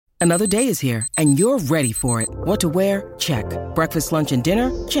Another day is here, and you're ready for it. What to wear? Check. Breakfast, lunch, and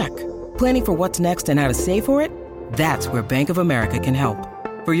dinner? Check. Planning for what's next and how to save for it? That's where Bank of America can help.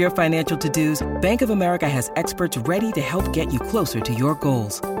 For your financial to-dos, Bank of America has experts ready to help get you closer to your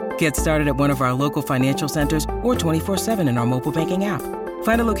goals. Get started at one of our local financial centers or 24/7 in our mobile banking app.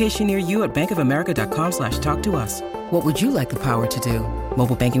 Find a location near you at bankofamerica.com/talktous. What would you like the power to do?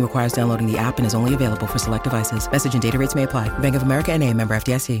 Mobile banking requires downloading the app and is only available for select devices. Message and data rates may apply. Bank of America N.A., member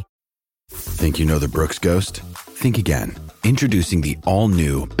FDIC. Think you know the Brooks Ghost? Think again. Introducing the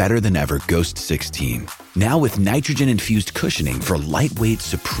all-new, better-than-ever Ghost 16. Now with nitrogen-infused cushioning for lightweight,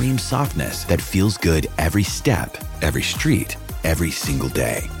 supreme softness that feels good every step, every street, every single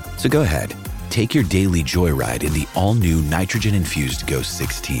day. So go ahead, take your daily joyride in the all-new nitrogen-infused Ghost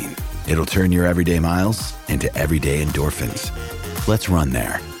 16. It'll turn your everyday miles into everyday endorphins. Let's run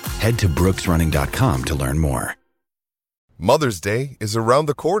there. Head to brooksrunning.com to learn more. Mother's Day is around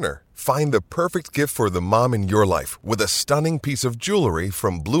the corner. Find the perfect gift for the mom in your life with a stunning piece of jewelry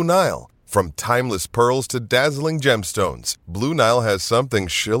from Blue Nile. From timeless pearls to dazzling gemstones, Blue Nile has something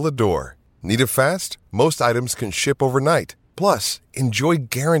she'll adore. Need it fast? Most items can ship overnight. Plus, enjoy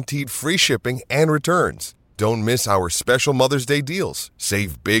guaranteed free shipping and returns. Don't miss our special Mother's Day deals.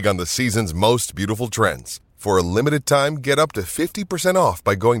 Save big on the season's most beautiful trends. For a limited time, get up to 50% off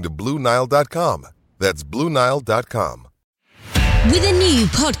by going to BlueNile.com. That's BlueNile.com. With a new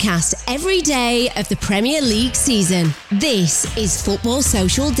podcast every day of the Premier League season, this is Football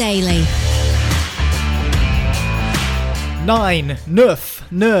Social Daily. 9, 9,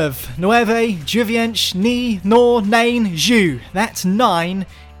 9, 9, ni, nor, nain, ju. That's 9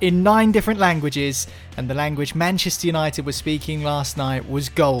 in 9 different languages, and the language Manchester United was speaking last night was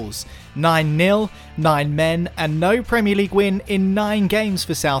goals. 9-0, 9 men, and no Premier League win in 9 games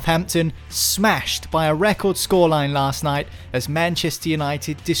for Southampton, smashed by a record scoreline last night as Manchester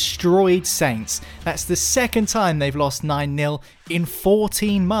United destroyed Saints. That's the second time they've lost 9-0 in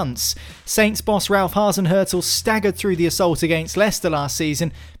 14 months. Saints boss Ralph Hasenhüttl staggered through the assault against Leicester last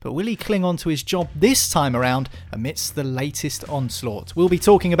season, but will he cling on to his job this time around amidst the latest onslaught? We'll be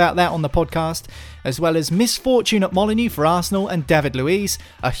talking about that on the podcast, as well as misfortune at Molineux for Arsenal and David Luiz,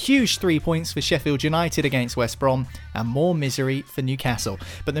 a huge 3 points for Sheffield United against West Brom, and more misery for Newcastle.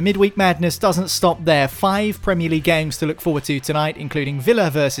 But the midweek madness doesn't stop there. 5 Premier League games to look forward to tonight, including Villa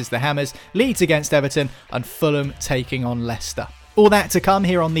versus the Hammers, Leeds against Everton, and Fulham taking on Leicester. All that to come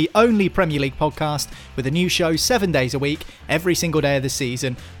here on the only Premier League podcast with a new show 7 days a week, every single day of the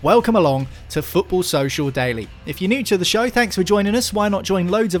season. Welcome along to Football Social Daily. If you're new to the show, thanks for joining us. Why not join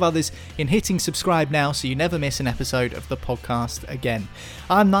loads of others in hitting subscribe now so you never miss an episode of the podcast again.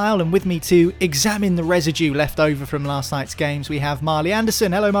 I'm Niall, and with me to examine the residue left over from last night's games, we have Marley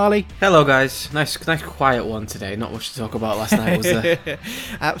Anderson. Hello, Marley. Hello, guys. Nice quiet one today. Not much to talk about last night, was there?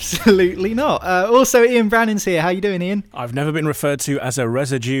 Absolutely not. Also, Ian Brannan's here. How you doing, Ian? I've never been referred to as a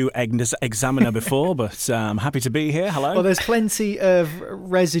residue examiner before, but I'm happy to be here. Hello. Well, there's plenty of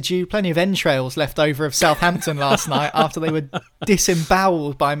residue, plenty of entrails left over of Southampton last night after they were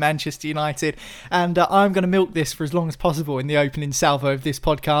disemboweled by Manchester United, and I'm going to milk this for as long as possible in the opening salvo of this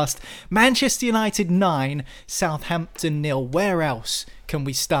podcast. Manchester United 9, Southampton 0. Where else can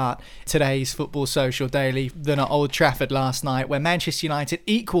we start today's Football Social Daily than at Old Trafford last night, where Manchester United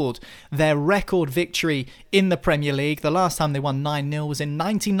equalled their record victory in the Premier League. The last time they won 9-0 was in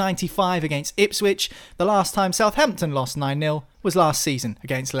 1995 against Ipswich. The last time Southampton lost 9-0 was last season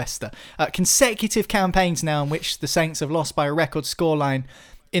against Leicester. Consecutive campaigns now in which the Saints have lost by a record scoreline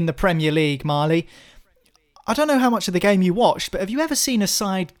in the Premier League. Marley, I don't know how much of the game you watched, but have you ever seen a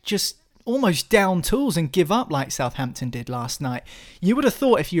side just almost down tools and give up like Southampton did last night? You would have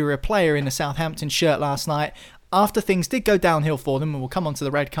thought, if you were a player in a Southampton shirt last night, after things did go downhill for them, and we'll come on to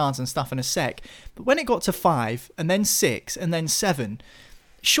the red cards and stuff in a sec, but when it got to 5 and then 6 and then 7,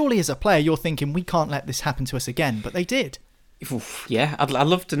 surely as a player you're thinking, we can't let this happen to us again, but they did. Yeah, I'd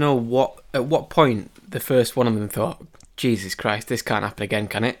love to know at what point the first one of them thought, Jesus Christ, this can't happen again,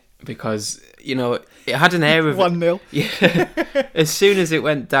 can it? Because, you know, it had an air of 1-0. Yeah. As soon as it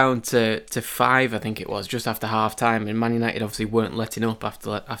went down to 5, I think it was, just after half time, and Man United obviously weren't letting up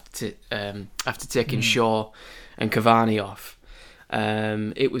after taking Shaw and Cavani off.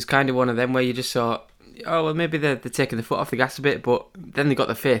 It was kind of one of them where you just thought, oh well, maybe they're taking the foot off the gas a bit, but then they got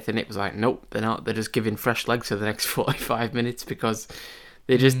the 5th, and it was like, nope, they're not. They're just giving fresh legs for the next 45 minutes because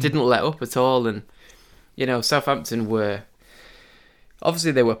they just didn't let up at all. And you know, Southampton were.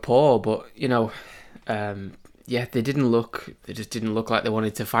 Obviously, they were poor, but you know, they didn't look. They just didn't look like they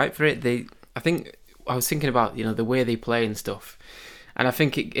wanted to fight for it. I think I was thinking about, you know, the way they play and stuff, and I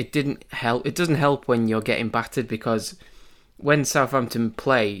think it didn't help. It doesn't help when you're getting battered because when Southampton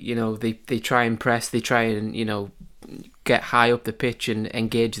play, you know, they try and press, they try and, you know, get high up the pitch and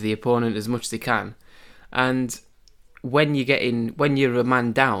engage the opponent as much as they can. And when you're a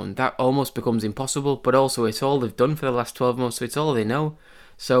man down, that almost becomes impossible. But also, it's all they've done for the last 12 months, so it's all they know.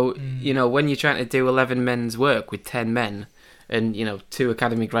 So, you know, when you're trying to do 11 men's work with 10 men, and, you know, 2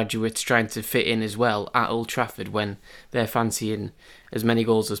 academy graduates trying to fit in as well at Old Trafford when they're fancying as many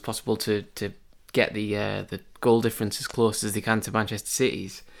goals as possible to get the goal difference as close as they can to Manchester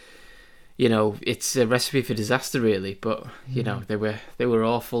City's, you know, it's a recipe for disaster, really. But, you know, they were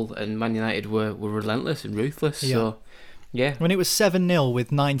awful, and Man United were relentless and ruthless. Yeah. So, yeah. When it was 7-0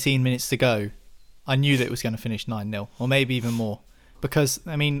 with 19 minutes to go, I knew that it was going to finish 9-0, or maybe even more. Because,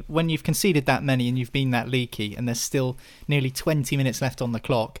 I mean, when you've conceded that many and you've been that leaky and there's still nearly 20 minutes left on the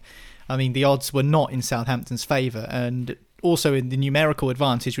clock, I mean, the odds were not in Southampton's favour. And also in the numerical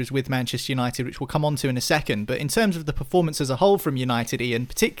advantage was with Manchester United, which we'll come on to in a second. But in terms of the performance as a whole from United, Ian,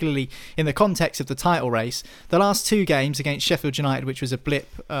 particularly in the context of the title race, the last 2 games against Sheffield United, which was a blip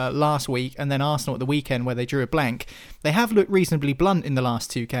last week, and then Arsenal at the weekend where they drew a blank, they have looked reasonably blunt in the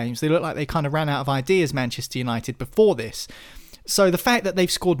last 2 games. They look like they kind of ran out of ideas, Manchester United, before this. So the fact that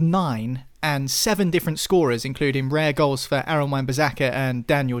they've scored 9 and 7 different scorers, including rare goals for Aaron Wan-Bissaka and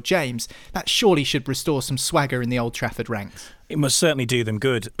Daniel James, that surely should restore some swagger in the Old Trafford ranks. It must certainly do them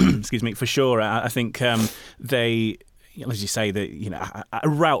good, excuse me, for sure. I think they, as you say, that, you know, a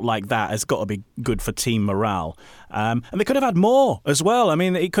route like that has got to be good for team morale. And they could have had more as well. I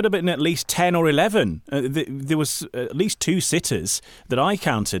mean, it could have been at least 10 or 11. There was at least 2 sitters that I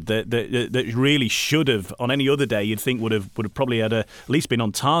counted that really should have, on any other day, you'd think would have probably had at least been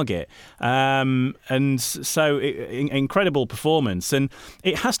on target. And so incredible performance. And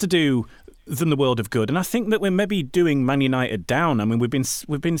it has to do them the world of good. And I think that we're maybe doing Man United down. I mean, we've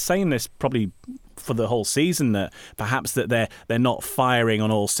been saying this probably for the whole season, that perhaps that they're not firing on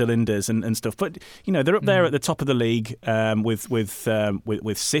all cylinders and stuff. But, you know, they're up there at the top of the league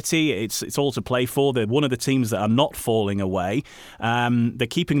with City. It's all to play for. They're one of the teams that are not falling away. They're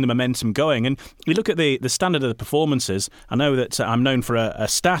keeping the momentum going. And you look at the standard of the performances. I know that I'm known for a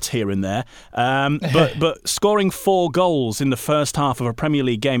stat here and there, but scoring 4 goals in the first half of a Premier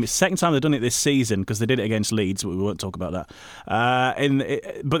League game, it's the second time they've done it this season, because they did it against Leeds, but we won't talk about that.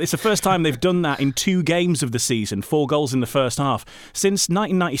 But it's the first time they've done that in 2 games of the season, 4 goals in the first half, since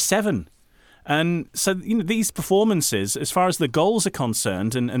 1997. And so, you know, these performances, as far as the goals are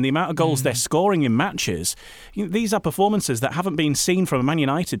concerned and the amount of goals they're scoring in matches, you know, these are performances that haven't been seen from a Man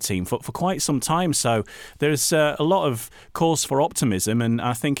United team for quite some time. So there's a lot of cause for optimism. And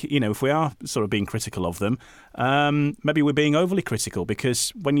I think, you know, if we are sort of being critical of them, maybe we're being overly critical,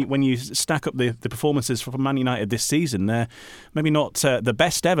 because when you stack up the performances from Man United this season, they're maybe not the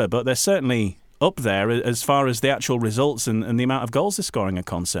best ever, but they're certainly up there as far as the actual results and the amount of goals they're scoring are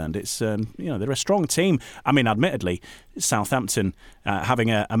concerned. It's you know, they're a strong team. I mean, admittedly, Southampton having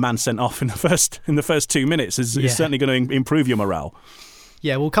a man sent off in the first 2 minutes is certainly going to improve your morale.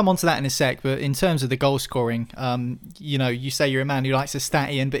 Yeah, we'll come on to that in a sec, but in terms of the goal scoring, you know, you say you're a man who likes a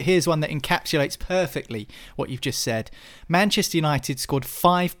stat, Ian, but here's one that encapsulates perfectly what you've just said. Manchester United scored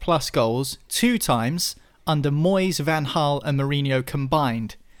 5+ goals 2 times under Moyes, Van Gaal and Mourinho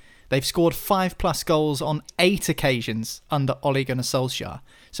combined. They've scored 5+ goals on 8 occasions under Ole Gunnar Solskjaer.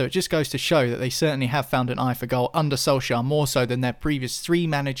 So it just goes to show that they certainly have found an eye for goal under Solskjaer, more so than their previous 3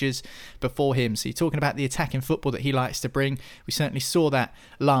 managers before him. So you're talking about the attacking football that he likes to bring. We certainly saw that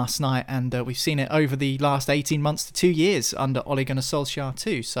last night, and we've seen it over the last 18 months to 2 years under Ole Gunnar Solskjaer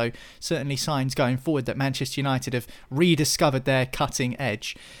too. So certainly signs going forward that Manchester United have rediscovered their cutting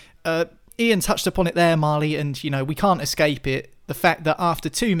edge. Ian touched upon it there, Marley, and, you know, we can't escape it. The fact that after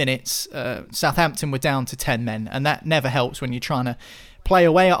 2 minutes, Southampton were down to 10 men, and that never helps when you're trying to play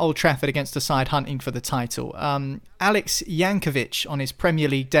away at Old Trafford against a side hunting for the title. Alex Jankovic, on his Premier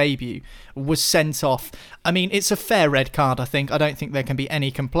League debut, was sent off. I mean, it's a fair red card, I think. I don't think there can be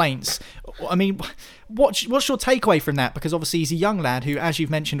any complaints. I mean, what's your takeaway from that? Because obviously he's a young lad who, as you've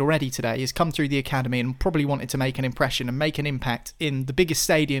mentioned already today, has come through the academy and probably wanted to make an impression and make an impact in the biggest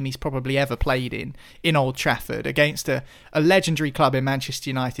stadium he's probably ever played in Old Trafford, against a legendary club in Manchester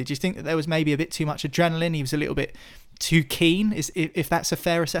United. Do you think that there was maybe a bit too much adrenaline? He was a little bit too keen, if that's a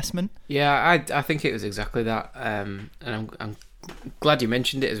fair assessment? Yeah, I think it was exactly that, and I'm glad you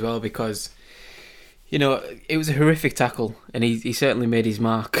mentioned it as well, because, you know, it was a horrific tackle, and he certainly made his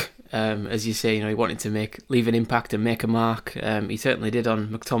mark. As you say, you know, he wanted to leave an impact and make a mark. He certainly did on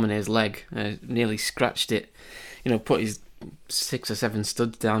McTominay's leg, nearly scratched it. You know, put his 6 or 7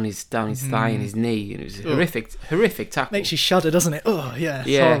 studs down his thigh and his knee, and it was a horrific tackle. Makes you shudder, doesn't it? Oh yeah,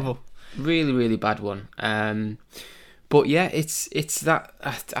 it's horrible. Really, really bad one. But yeah, it's that.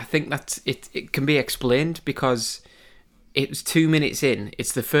 I think that's it. It can be explained because it was 2 minutes in.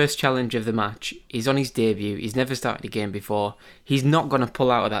 It's the first challenge of the match. He's on his debut. He's never started a game before. He's not going to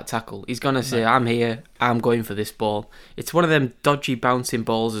pull out of that tackle. He's going to say, I'm here. I'm going for this ball. It's one of them dodgy bouncing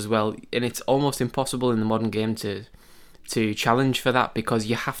balls as well. And it's almost impossible in the modern game to challenge for that because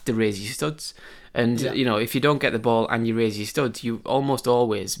you have to raise your studs. And, if you don't get the ball and you raise your studs, you almost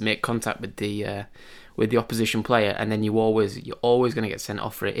always make contact with the opposition player, and then you're always going to get sent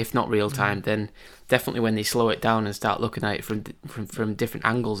off for it. If not real time, then definitely when they slow it down and start looking at it from different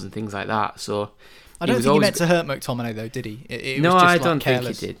angles and things like that. So I don't think he meant to hurt McTominay though, did he? It no, was just I like don't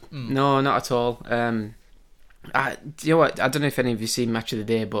careless. think he did. No, not at all. You know what? I don't know if any of you seen Match of the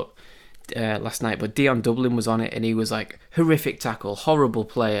Day, but last night, but Dion Dublin was on it, and he was like, horrific tackle, horrible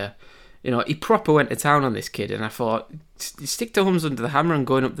player. He proper went to town on this kid, and I thought, stick to Hums under the hammer and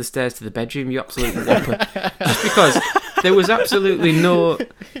going up the stairs to the bedroom, you absolute whopper. Just because there was absolutely no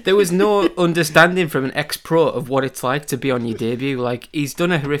understanding from an ex-pro of what it's like to be on your debut. Like, he's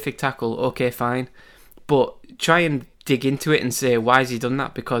done a horrific tackle, okay, fine, but try and dig into it and say, why has he done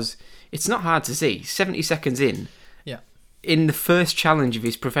that? Because it's not hard to see. 70 seconds in the first challenge of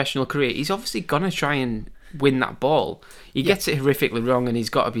his professional career, he's obviously going to try and win that ball. He gets it horrifically wrong and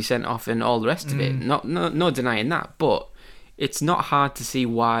he's got to be sent off and all the rest of it. No denying that, but it's not hard to see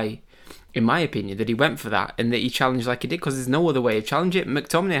why, in my opinion, that he went for that and that he challenged like he did, because there's no other way of challenging it.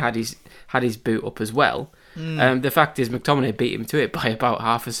 McTominay had his boot up as well. The fact is, McTominay beat him to it by about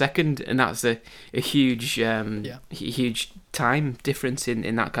half a second, and that's a huge huge time difference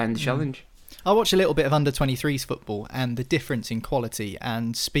in that kind of challenge. I watch a little bit of under-23s football, and the difference in quality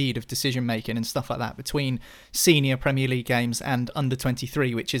and speed of decision-making and stuff like that between senior Premier League games and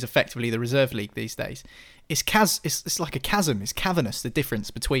under-23, which is effectively the reserve league these days, it's like a chasm. It's cavernous, the difference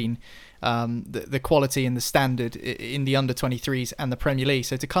between the quality and the standard in the under-23s and the Premier League.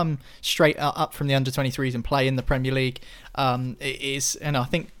 So to come straight up from the under-23s and play in the Premier League is, and I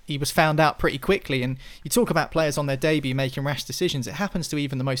think he was found out pretty quickly. And you talk about players on their debut making rash decisions. It happens to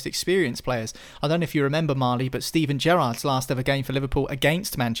even the most experienced players. I don't know if you remember, Marley, but Steven Gerrard's last ever game for Liverpool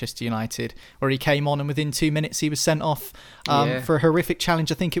against Manchester United, where he came on and within 2 minutes he was sent off for a horrific challenge.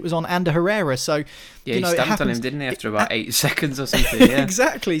 I think it was on Ander Herrera. So he stamped on him, didn't he, after about 8 seconds or something? Yeah.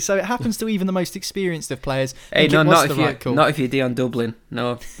 Exactly. So it happens to even the most experienced of players. Hey, no, not if you're Dion Dublin.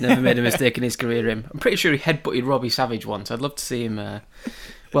 No, never made a mistake in his career. I'm pretty sure he headbutted Robbie Savage once. I'd love to see him.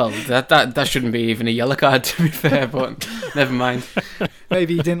 Well, that shouldn't be even a yellow card, to be fair, but never mind.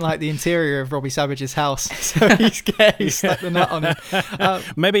 Maybe he didn't like the interior of Robbie Savage's house, so he stuck the nut on him.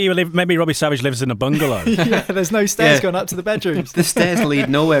 Maybe Robbie Savage lives in a bungalow. Yeah, there's no stairs going up to the bedrooms. The stairs lead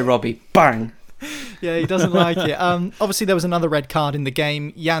nowhere, Robbie. Bang. Yeah, he doesn't like it. Obviously, there was another red card in the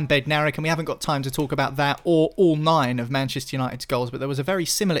game, Jan Bednarek, and we haven't got time to talk about that or all 9 of Manchester United's goals, but there was a very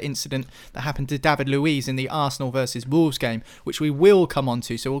similar incident that happened to David Luiz in the Arsenal versus Wolves game, which we will come on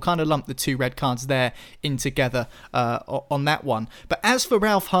to, so we'll kind of lump the 2 red cards there in together on that one. But as for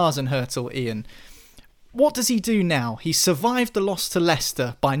Ralph Hasenhüttl, Ian, what does he do now? He survived the loss to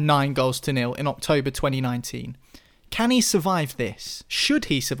Leicester by 9-0 in October 2019. Can he survive this? Should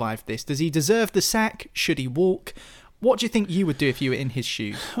he survive this? Does he deserve the sack? Should he walk? What do you think you would do if you were in his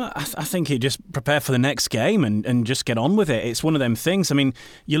shoes? Well, I think he'd just prepare for the next game and just get on with it. It's one of them things. I mean,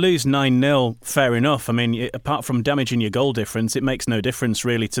 you lose 9-0, fair enough. I mean, apart from damaging your goal difference, it makes no difference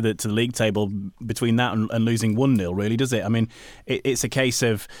really to the league table between that and losing 1-0, really, does it? I mean, it's a case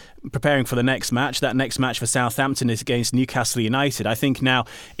of preparing for the next match. That next match for Southampton is against Newcastle United. I think now,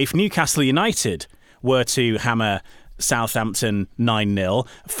 if Newcastle United were to hammer Southampton 9-0.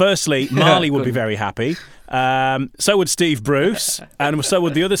 Firstly, Marley would be very happy. So would Steve Bruce, and so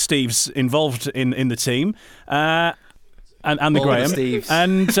would the other Steves involved in the team, and the Graham.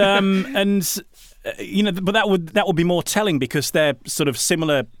 But that would be more telling because they're sort of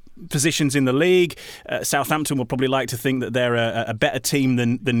similar positions in the league. Southampton would probably like to think that they're a better team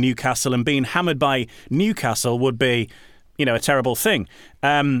than Newcastle, and being hammered by Newcastle would be, a terrible thing.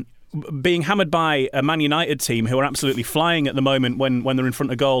 Being hammered by a Man United team who are absolutely flying at the moment when they're in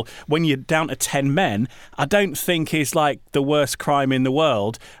front of goal, when you're down to 10 men, I don't think is like the worst crime in the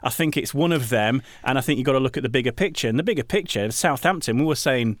world. I think it's one of them, and I think you've got to look at the bigger picture. And the bigger picture, Southampton, we were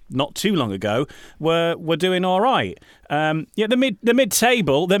saying not too long ago, were doing all right. The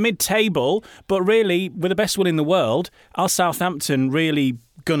mid-table, but really, with the best will in the world, are Southampton really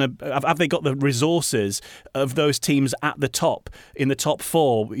have they got the resources of those teams at the top, in the top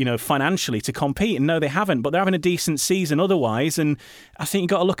four, financially to compete? And no, they haven't, but they're having a decent season otherwise. And I think you've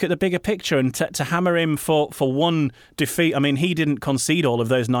got to look at the bigger picture, and to hammer him for one defeat. I mean, he didn't concede all of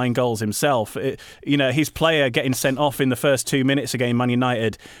those 9 goals himself. His player getting sent off in the first 2 minutes against Man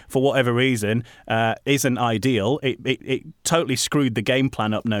United for whatever reason isn't ideal. It totally screwed the game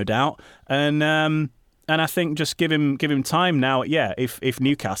plan up, no doubt. And I think just give him time now. Yeah, if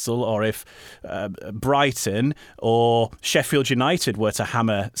Newcastle or if Brighton or Sheffield United were to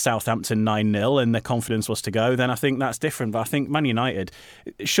hammer Southampton 9-0 and their confidence was to go, then I think that's different. But I think Man United,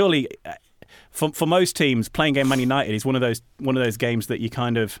 surely, for most teams, playing against Man United is one of those games that you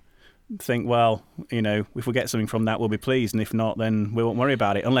kind of think, well, if we get something from that, we'll be pleased, and if not, then we won't worry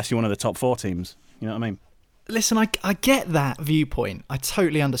about it. Unless you're one of the top 4 teams, you know what I mean? Listen, I get that viewpoint. I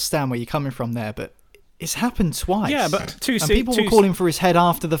totally understand where you're coming from there, but it's happened twice. Yeah, but people were calling for his head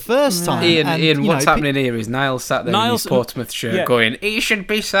after the first time. Ian, what's happening here is Niles sat there in his Portsmouth shirt going, he should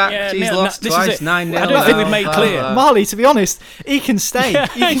be sacked. He's lost twice, 9-0. I don't think we've made clear. Marley, to be honest, he can stay.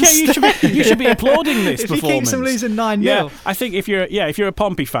 You should be applauding this performance. If he keeps them losing 9-0. Yeah, I think if you're a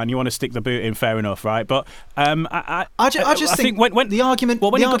Pompey fan, you want to stick the boot in, fair enough, right? But I just think when the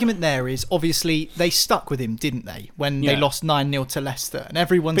argument there is, obviously they stuck with him, didn't they, when they lost 9-0 to Leicester, and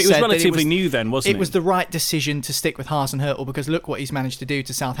everyone said it was relatively new then, wasn't it? It was the right decision to stick with Hasenhüttl, because look what he's managed to do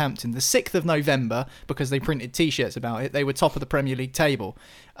to Southampton. The 6th of November, because they printed T-shirts about it, they were top of the Premier League table.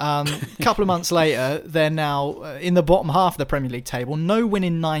 A couple of months later, they're now in the bottom half of the Premier League table. No win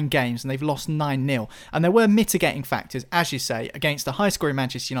in 9 games, and they've lost 9-0. And there were mitigating factors, as you say, against a high-scoring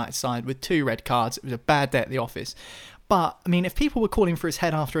Manchester United side with 2 red cards. It was a bad day at the office. But, I mean, if people were calling for his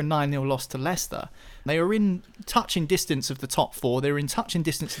head after a 9-0 loss to Leicester, they were in touching distance of the top 4. They were in touching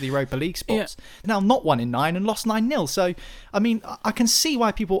distance of the Europa League spots. Yeah. Now, not 1 in 9 and lost 9-0. So, I mean, I can see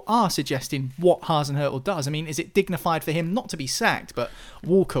why people are suggesting what Hasenhüttl does. I mean, is it dignified for him not to be sacked, but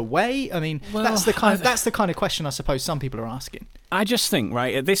walk away? I mean, that's the kind of question I suppose some people are asking. I just think,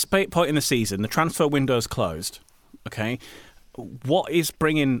 right, at this point in the season, the transfer window's closed, okay? What is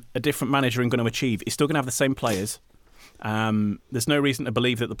bringing a different manager in going to achieve? He's still going to have the same players. There's no reason to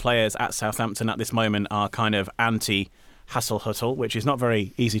believe that the players at Southampton at this moment are kind of anti-Hasenhüttl, which is not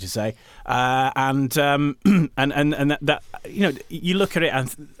very easy to say. And that you look at it,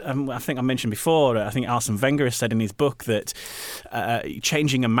 and I think I mentioned before, I think Arsene Wenger has said in his book that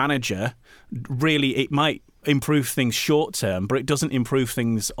changing a manager, really, it might improve things short term, but it doesn't improve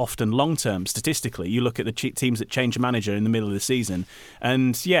things often long term. Statistically, you look at the teams that change a manager in the middle of the season,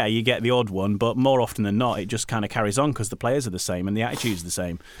 and yeah, you get the odd one, but more often than not, it just kind of carries on because the players are the same and the attitude's the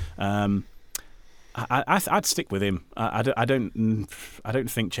same. I'd stick with him. I don't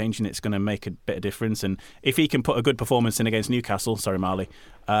think changing it's going to make a bit of difference. And if he can put a good performance in against Newcastle, sorry Marley,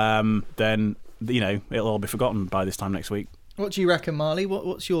 then it'll all be forgotten by this time next week. What do you reckon, Marley?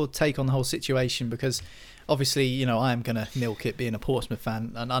 What's your take on the whole situation? Because obviously, I am going to milk it being a Portsmouth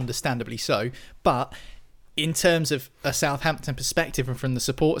fan, and understandably so. But in terms of a Southampton perspective and from the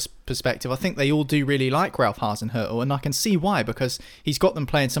supporters' perspective, I think they all do really like Ralph Hasenhüttl, and I can see why, because he's got them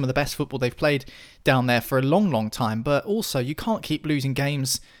playing some of the best football they've played down there for a long, long time. But also, you can't keep losing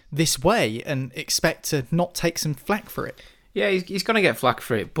games this way and expect to not take some flack for it. Yeah, he's going to get flack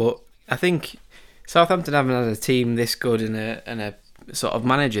for it, but I think Southampton haven't had a team this good and a sort of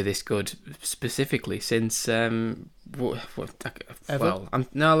manager this good specifically since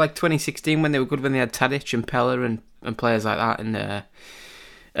 2016 when they were good, when they had Tadic and Pella and players like that,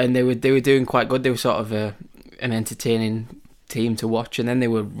 and they were doing quite good. They were sort of an entertaining team to watch, and then they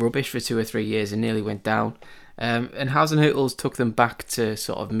were rubbish for 2 or 3 years and nearly went down. And Hasenhüttl's took them back to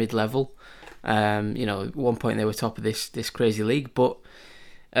sort of mid-level. At one point they were top of this crazy league, but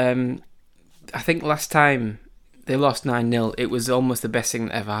I think last time they lost 9-0, it was almost the best thing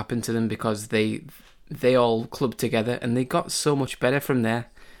that ever happened to them, because they all clubbed together and they got so much better from there.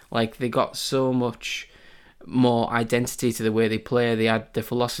 Like, they got so much more identity to the way they play. They had the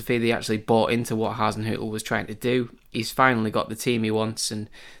philosophy. They actually bought into what Hasenhüttl was trying to do. He's finally got the team he wants and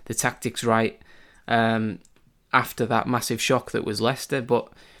the tactics right after that massive shock that was Leicester.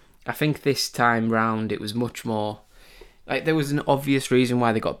 But I think this time round it was much more... Like, there was an obvious reason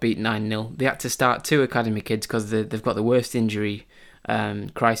why they got beat 9-0. They had to start 2 academy kids because they've got the worst injury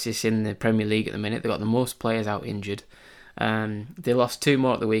crisis in the Premier League at the minute. They've got the most players out injured. They lost 2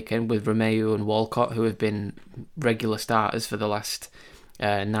 more at the weekend with Romeu and Walcott, who have been regular starters for the last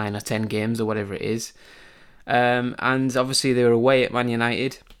 9 or 10 games or whatever it is. And obviously they were away at Man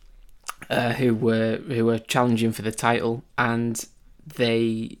United, who were challenging for the title, and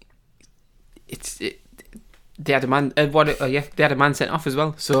they had a man. They had a man sent off as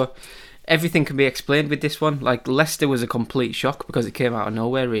well. So everything can be explained with this one. Like, Leicester was a complete shock because it came out of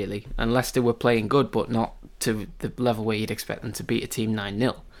nowhere, really, and Leicester were playing good, but not to the level where you'd expect them to beat a team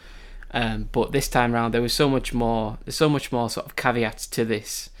 9-0. But this time round, there was so much more. There's so much more sort of caveats to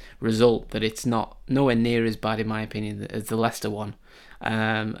this result that it's not nowhere near as bad, in my opinion, as the Leicester one.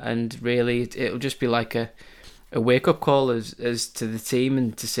 And really, it'll just be like a wake up call as to the team,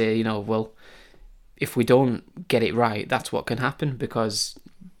 and to say, well, if we don't get it right, that's what can happen, because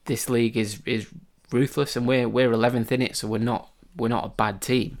this league is ruthless, and we're 11th in it, so we're not a bad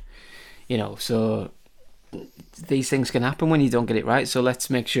team, So these things can happen when you don't get it right. So let's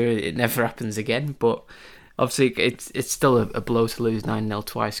make sure it never happens again. But obviously, it's still a blow to lose 9-0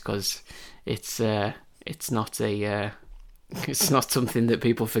 twice, because it's not something that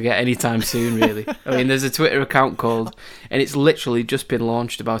people forget anytime soon, really. I mean, there's a Twitter account called, and it's literally just been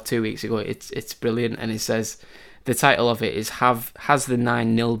launched about 2 weeks ago. It's brilliant, and it says, the title of it is "Has the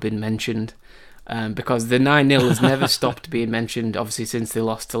 9-0 been mentioned?" Because the 9-0 has never stopped being mentioned, obviously, since they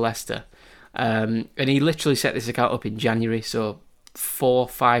lost to Leicester. And he literally set this account up in January, so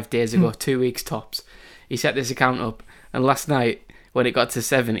 4-5 days ago, 2 weeks tops. He set this account up, and last night, when it got to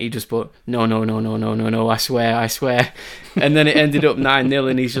 7, he just put, no, I swear. And then it ended up 9-0,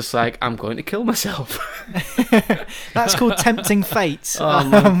 and he's just like, I'm going to kill myself. That's called tempting fate.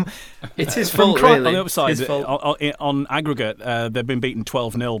 It's his fault, really. On the upside, on aggregate, they've been beaten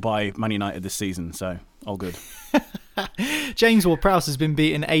 12-0 by Man United this season, so all good. James Ward-Prowse has been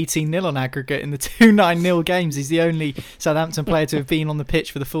beaten 18-0 on aggregate in the 2 9-0 games. He's the only Southampton player to have been on the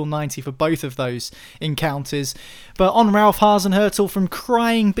pitch for the full 90 for both of those encounters. But on Ralph Hasenhüttl, from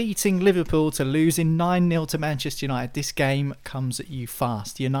crying beating Liverpool to losing 9-0 to Manchester United, this game comes at you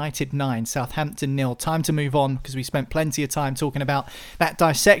fast. United 9, Southampton 0. Time to move on, because we spent plenty of time talking about that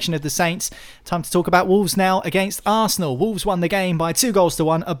dissection of the Saints. Time to talk about Wolves now against Arsenal. Wolves won the game by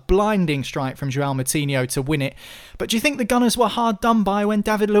 2-1, a blinding strike from João Moutinho to win it. But do you think the Gunners were hard done by when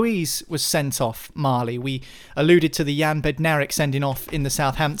David Luiz was sent off, Marley? We alluded to the Jan Bednarek sending off in the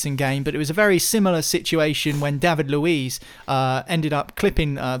Southampton game, but it was a very similar situation when David Luiz ended up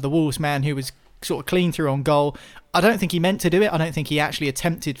clipping the Wolves man who was sort of clean through on goal. I don't think he meant to do it. I don't think he actually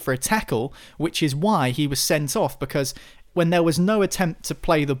attempted for a tackle, which is why he was sent off, because when there was no attempt to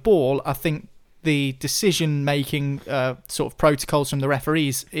play the ball, I think the decision-making sort of protocols from the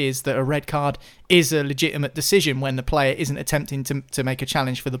referees is that a red card is a legitimate decision when the player isn't attempting to make a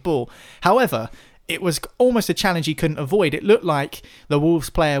challenge for the ball. However, it was almost a challenge he couldn't avoid. It looked like the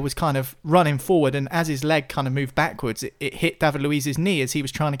Wolves player was kind of running forward, and as his leg kind of moved backwards, it hit David Luiz's knee as he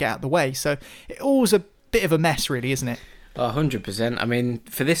was trying to get out of the way. So it all was a bit of a mess, really, isn't it? 100%. I mean,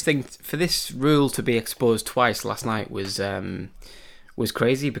 for this rule to be exposed twice last night was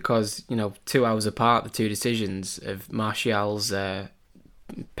crazy, because 2 hours apart, the two decisions of Martial's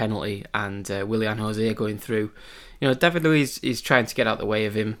penalty and Willian José going through. David Luiz is trying to get out the way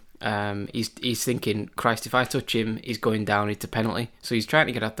of him. He's thinking, Christ, if I touch him, he's going down into penalty. So he's trying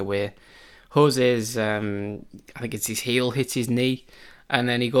to get out the way. José's, I think it's his heel hits his knee, and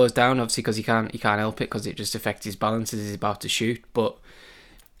then he goes down, obviously, because he can't help it, because it just affects his balance as he's about to shoot. But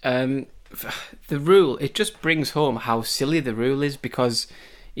the rule, it just brings home how silly the rule is, because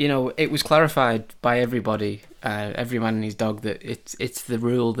it was clarified by everybody, every man and his dog, that it's the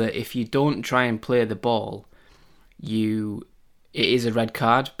rule that if you don't try and play the ball, it is a red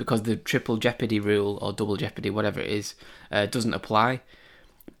card, because the triple jeopardy rule, or double jeopardy, whatever it is, doesn't apply.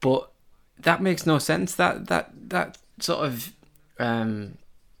 But that makes no sense. That sort of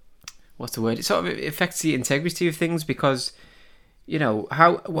what's the word? It sort of affects the integrity of things, because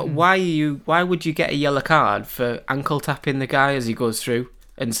why would you get a yellow card for ankle tapping the guy as he goes through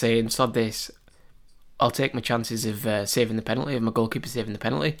and saying, sod this, I'll take my chances of saving the penalty, of my goalkeeper saving the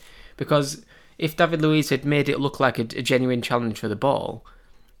penalty? Because if David Luiz had made it look like a genuine challenge for the ball,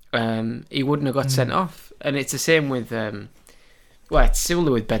 he wouldn't have got sent off. And it's the same with, it's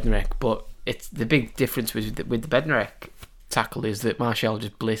similar with Bednarek, but it's the big difference with the Bednarek tackle is that Martial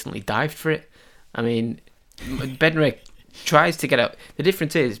just blatantly dived for it. I mean, Bednarek tries to get out. The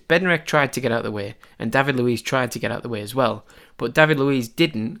difference is Bednarek tried to get out of the way, and David Luiz tried to get out of the way as well. But David Luiz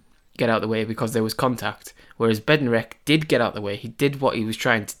didn't get out of the way because there was contact, whereas Bednarek did get out of the way. He did what he was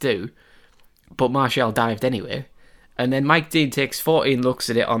trying to do, but Martial dived anyway. And then Mike Dean takes 14 looks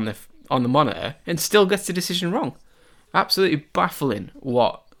at it on the monitor and still gets the decision wrong. Absolutely baffling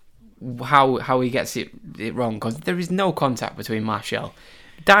how he gets it wrong, because there is no contact between Martial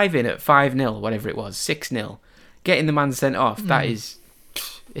diving at 5-0, whatever it was, 6-0, getting the man sent off. That is,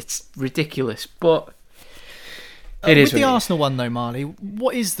 it's ridiculous. But It is with the what it is. Arsenal one though, Marley,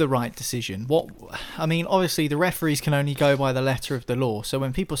 what is the right decision? Obviously the referees can only go by the letter of the law. So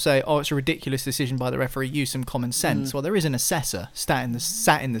when people say, "Oh, it's a ridiculous decision by the referee," use some common sense. Well, there is an assessor sat in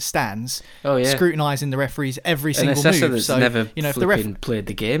the stands, scrutinising the referees every single move. An assessor that's never if the played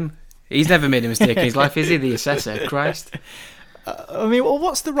the game. He's never made a mistake in his life, is he? The assessor, Christ.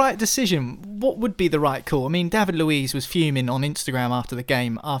 What's the right decision? What would be the right call? David Luiz was fuming on Instagram after the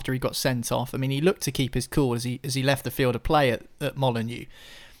game, after he got sent off. He looked to keep his cool as he left the field of play at Molineux.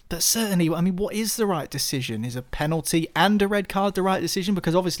 But certainly, what is the right decision? Is a penalty and a red card the right decision?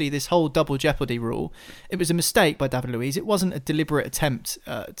 Because obviously this whole double jeopardy rule, it was a mistake by David Luiz. It wasn't a deliberate attempt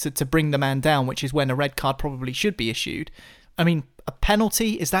to bring the man down, which is when a red card probably should be issued. A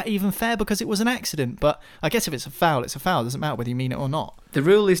penalty, is that even fair because it was an accident? But I guess if it's a foul, it's a foul. It doesn't matter whether you mean it or not. The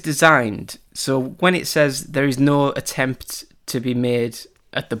rule is designed so when it says there is no attempt to be made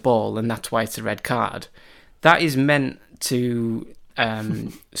at the ball and that's why it's a red card, that is meant to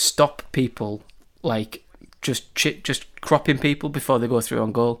stop people like just cropping people before they go through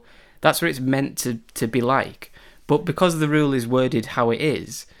on goal. That's what it's meant to be like. But because the rule is worded how it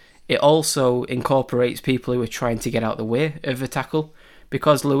is, it also incorporates people who are trying to get out the way of a tackle.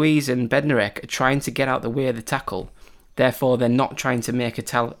 Because Luiz and Bednarek are trying to get out the way of the tackle, therefore they're not trying to make a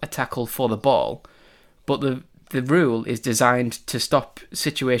tackle for the ball. But the rule is designed to stop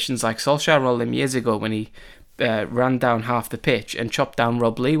situations like Solskjaer rolled him years ago when he ran down half the pitch and chopped down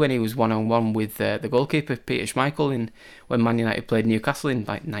Rob Lee when he was one-on-one with the goalkeeper, Peter Schmeichel, when Man United played Newcastle in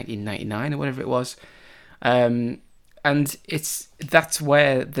like 1999 or whatever it was. And that's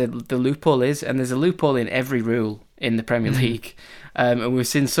where the loophole is, and there's a loophole in every rule in the Premier League, and we've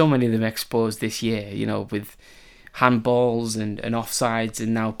seen so many of them exposed this year, with handballs and offsides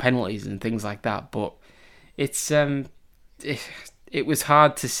and now penalties and things like that. But it was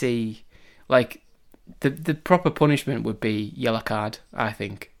hard to see, like the proper punishment would be yellow card, I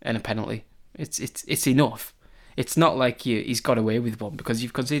think, and a penalty. It's enough. It's not like he's got away with one because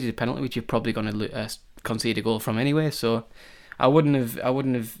you've conceded a penalty, which you're probably going to concede a goal from anyway. So I wouldn't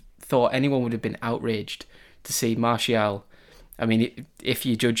have thought anyone would have been outraged to see Martial. If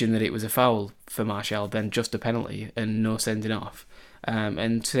you're judging that it was a foul for Martial, then just a penalty and no sending off.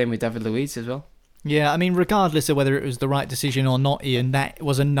 And same with David Luiz as well. Yeah, regardless of whether it was the right decision or not, Ian, that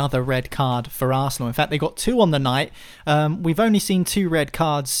was another red card for Arsenal. In fact, they got 2 on the night. We've only seen 2 red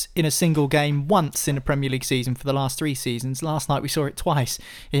cards in a single game once in a Premier League season for the last 3 seasons. Last night we saw it twice.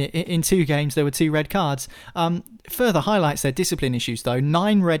 In 2 games there were 2 red cards. Further highlights their discipline issues though.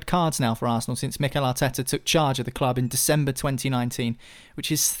 9 red cards now for Arsenal since Mikel Arteta took charge of the club in December 2019,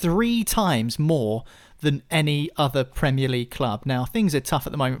 which is 3 times more than any other Premier League club. Now, things are tough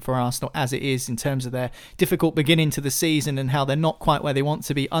at the moment for Arsenal as it is in terms of their difficult beginning to the season and how they're not quite where they want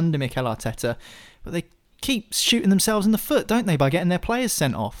to be under Mikel Arteta. But they keep shooting themselves in the foot, don't they, by getting their players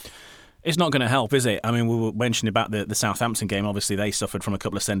sent off? It's not going to help, is it? We were mentioning about the Southampton game. Obviously, they suffered from a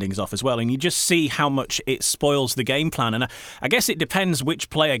couple of sendings off as well. And you just see how much it spoils the game plan. And I guess it depends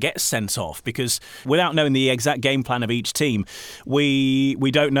which player gets sent off, because without knowing the exact game plan of each team, we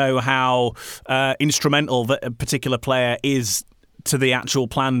don't know how instrumental that a particular player is to the actual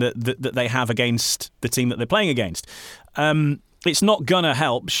plan that they have against the team that they're playing against. It's not gonna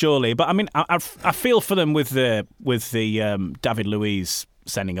help, surely. But I feel for them with the David Luiz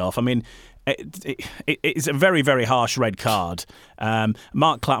sending off. It's a very, very harsh red card.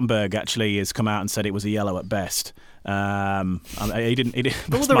 Mark Clattenburg actually has come out and said it was a yellow at best. He didn't.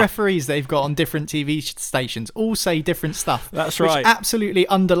 All the referees they've got on different TV stations all say different stuff. That's right. Which absolutely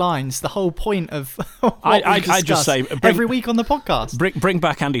underlines the whole point of what I just say every week on the podcast. Bring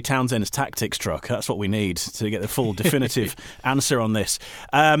back Andy Townsend's tactics truck. That's what we need to get the full definitive answer on this.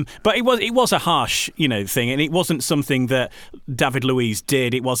 But it was a harsh, thing, and it wasn't something that David Luiz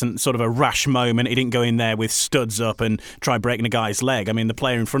did. It wasn't sort of a rash moment. He didn't go in there with studs up and try breaking a guy's leg. The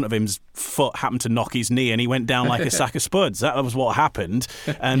player in front of him's foot happened to knock his knee, and he went down like a sack of spuds. That was what happened,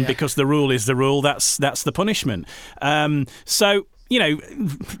 and because the rule is the rule, that's the punishment. So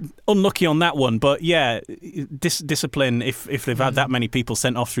unlucky on that one, but discipline. If they've had that many people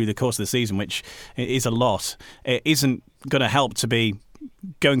sent off through the course of the season, which is a lot, it isn't going to help to be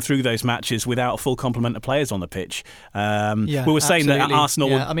going through those matches without a full complement of players on the pitch. We were saying absolutely. that Arsenal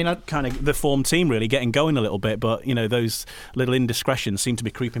were kind of the form team really getting going a little bit, but those little indiscretions seem to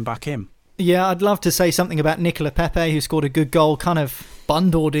be creeping back in. Yeah, I'd love to say something about Nicola Pepe, who scored a good goal kind of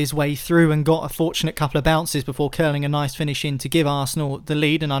bundled his way through and got a fortunate couple of bounces before curling a nice finish in to give Arsenal the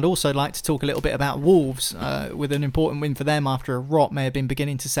lead. And I'd also like to talk a little bit about Wolves with an important win for them after a rot may have been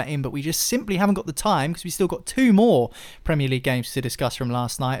beginning to set in, but we just simply haven't got the time because we still got 2 more Premier League games to discuss from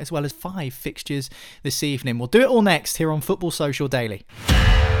last night, as well as 5 fixtures this evening. We'll do it all next here on Football Social Daily.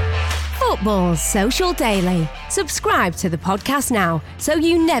 Football Social Daily. Subscribe to the podcast now so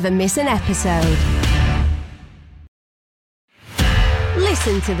you never miss an episode.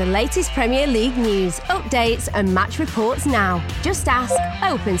 Listen to the latest Premier League news, updates and match reports now. Just ask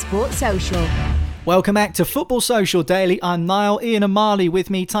Open Sport Social. Welcome back to Football Social Daily. I'm Niall, Ian and Marley with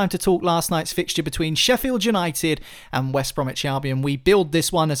me. Time to talk last night's fixture between Sheffield United and West Bromwich Albion. We billed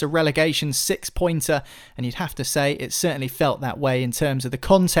this one as a relegation 6-pointer, and you'd have to say it certainly felt that way in terms of the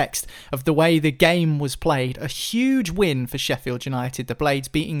context of the way the game was played. A huge win for Sheffield United, the Blades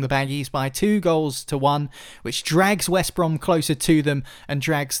beating the Baggies by 2-1, which drags West Brom closer to them and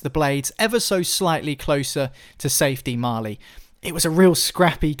drags the Blades ever so slightly closer to safety, Marley. It was a real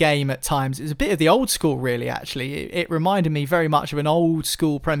scrappy game at times. It was a bit of the old school, really, actually. It reminded me very much of an old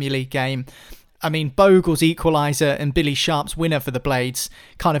school Premier League game. I mean, Bogle's equaliser and Billy Sharp's winner for the Blades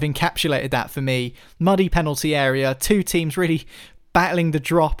kind of encapsulated that for me. Muddy penalty area, 2 teams really battling the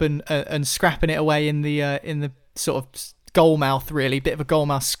drop and scrapping it away in the sort of goal mouth, really. Bit of a goal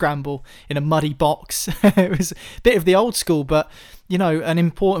mouth scramble in a muddy box. It was a bit of the old school, but, you know, an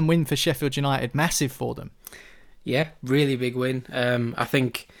important win for Sheffield United. Massive for them. Yeah, really big win. I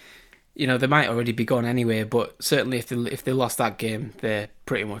think, you know, they might already be gone anyway, but certainly if they lost that game, they're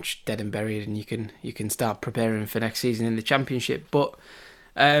pretty much dead and buried, and you can start preparing for next season in the Championship. But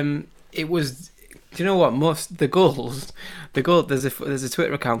it was, do you know what? The goal. There's a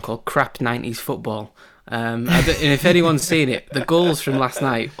Twitter account called Crap 90s Football. And if anyone's seen it, the goals from last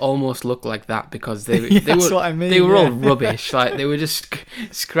night almost look like that because they were all rubbish. Like, they were just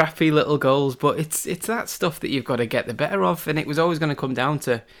scrappy little goals. But it's that stuff that you've got to get the better of, and it was always going to come down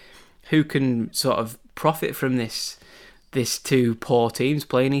to who can sort of profit from this 2 poor teams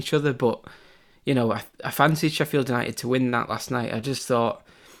playing each other. But, you know, I fancied Sheffield United to win that last night. I just thought,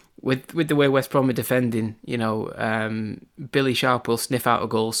 with the way West Brom are defending, you know, Billy Sharp will sniff out a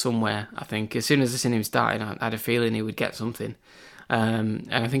goal somewhere. I think as soon as I seen him starting, I had a feeling he would get something, and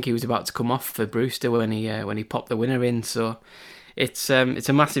I think he was about to come off for Brewster when he popped the winner in. So it's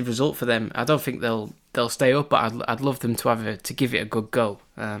a massive result for them. I don't think they'll stay up, but I'd love them to give it a good go,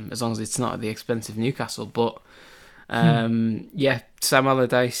 as long as it's not at the expense of Newcastle. But yeah, Sam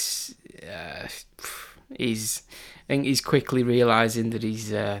Allardyce, I think he's quickly realising that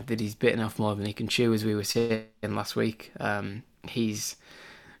he's bitten off more than he can chew, as we were saying last week. He's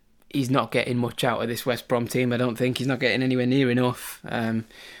not getting much out of this West Brom team. I don't think he's not getting anywhere near enough.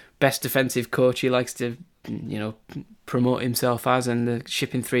 Best defensive coach he likes to, you know, promote himself as, and they're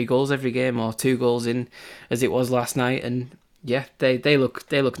shipping 3 goals every game, or 2 goals in, as it was last night. And yeah, they look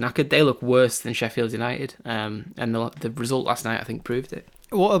knackered. They look worse than Sheffield United. And the result last night, I think, proved it.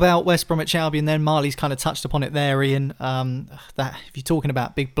 What about West Bromwich Albion then? Marley's kind of touched upon it there, Ian. That if you're talking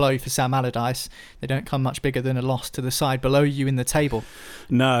about big blow for Sam Allardyce, they don't come much bigger than a loss to the side below you in the table.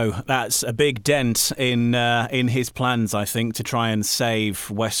 No, that's a big dent in his plans, I think, to try and save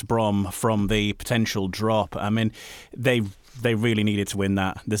West Brom from the potential drop. I mean, they really needed to win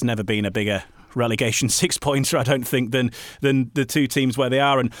that. There's never been a bigger relegation 6-pointer, I don't think, than the 2 teams where they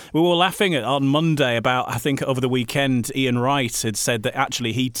are. And we were laughing on Monday about, I think over the weekend, Ian Wright had said that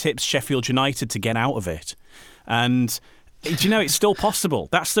actually he tips Sheffield United to get out of it. And do you know, it's still possible.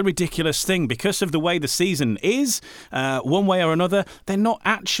 That's the ridiculous thing. Because of the way the season is, one way or another, they're not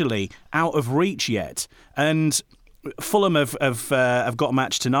actually out of reach yet. And Fulham have got a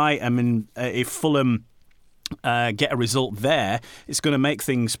match tonight. I mean, if Fulham get a result there, it's going to make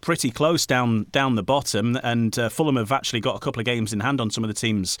things pretty close down the bottom, and Fulham have actually got a couple of games in hand on some of the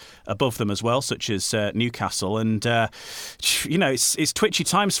teams above them as well, such as Newcastle, and you know, it's twitchy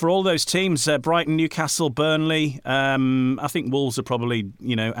times for all those teams. Brighton, Newcastle, Burnley. I think Wolves are probably,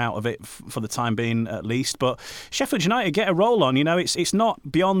 you know, out of it for the time being at least, but Sheffield United get a roll on. You know, it's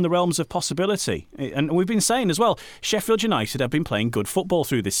not beyond the realms of possibility, and we've been saying as well, Sheffield United have been playing good football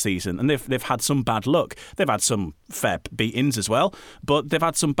through this season, and they've had some bad luck. They've had some fair beatings as well, but they've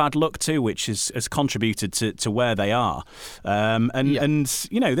had some bad luck too, which has contributed to where they are. And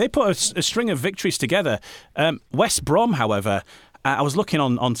you know, they put a string of victories together. West Brom, however, I was looking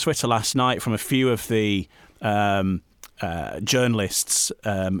on Twitter last night from a few of the journalists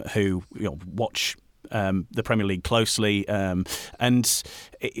who, you know, watch the Premier League closely, and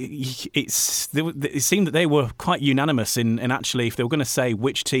it seemed that they were quite unanimous in actually, if they were going to say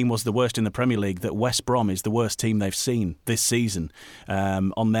which team was the worst in the Premier League, that West Brom is the worst team they've seen this season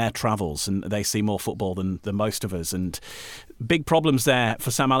on their travels, and they see more football than most of us. And big problems there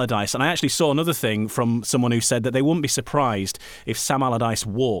for Sam Allardyce. And I actually saw another thing from someone who said that they wouldn't be surprised if Sam Allardyce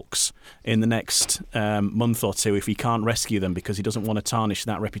walks in the next month or two if he can't rescue them, because he doesn't want to tarnish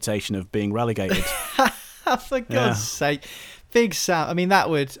that reputation of being relegated. For God's sake. Big Sam. I mean, I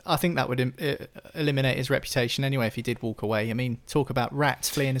think that would eliminate his reputation anyway if he did walk away. I mean, talk about rats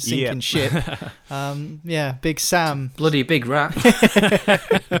fleeing a sinking ship. Big Sam. Bloody big rat.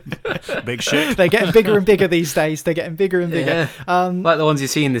 Big ship. They're getting bigger and bigger these days. They're getting bigger and bigger. Yeah. Like the ones you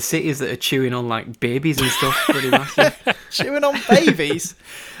see in the cities that are chewing on like babies and stuff. Pretty massive. Chewing on babies.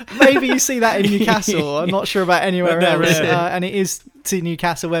 Maybe you see that in Newcastle. I'm not sure about anywhere else. And it is to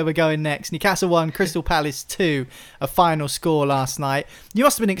Newcastle where we're going next. Newcastle 1, Crystal Palace 2, a final score last night. You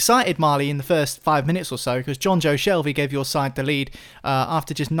must have been excited, Marley, in the first 5 minutes or so, because John Joe Shelby gave your side the lead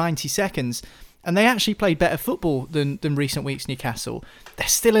after just 90 seconds. And they actually played better football than recent weeks, Newcastle.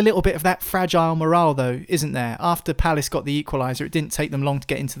 There's still a little bit of that fragile morale, though, isn't there? After Palace got the equaliser, it didn't take them long to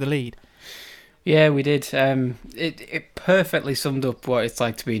get into the lead. Yeah, we did. It perfectly summed up what it's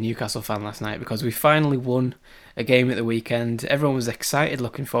like to be a Newcastle fan last night, because we finally won a game at the weekend. Everyone was excited,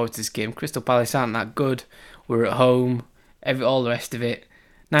 looking forward to this game. Crystal Palace aren't that good. We're at home. All the rest of it.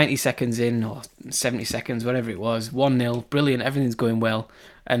 90 seconds in, or 70 seconds, whatever it was. 1-0, brilliant. Everything's going well.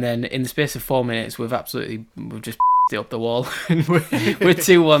 And then in the space of 4 minutes, we've just it up the wall, and we're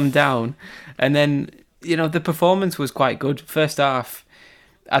 2-1 down. And then the performance was quite good. First half,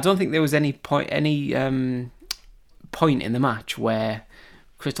 I don't think there was any point in the match where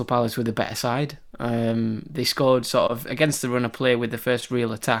Crystal Palace were the better side. They scored sort of against the run of play with the first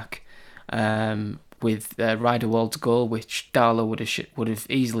real attack, with Riederwald's goal, which Darlow would have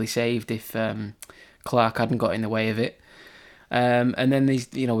easily saved if Clark hadn't got in the way of it. And then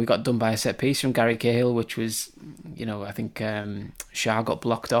we got done by a set piece from Gary Cahill, which was, I think Shah got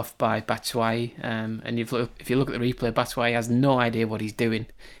blocked off by Batshuayi. And if you look at the replay, Batshuayi has no idea what he's doing.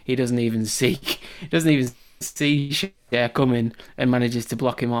 He doesn't even see Shah coming and manages to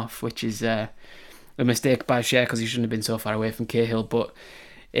block him off, which is a mistake by Shah because he shouldn't have been so far away from Cahill. But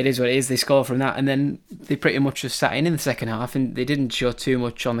it is what it is. They score from that, and then they pretty much just sat in the second half, and they didn't show too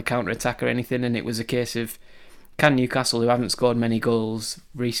much on the counter attack or anything. And it was a case of, can Newcastle, who haven't scored many goals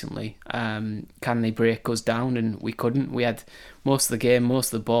recently, can they break us down? And we couldn't. We had most of the game,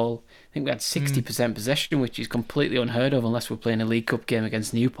 most of the ball. I think we had 60% possession, which is completely unheard of unless we're playing a League Cup game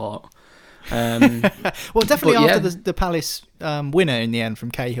against Newport. Well, definitely after the Palace winner in the end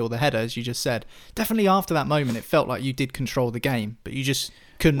from Cahill, the header, as you just said, definitely after that moment, it felt like you did control the game, but you just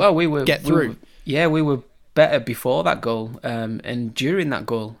couldn't get through. We were better before that goal, and during that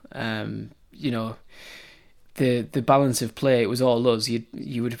goal, the balance of play, it was all us.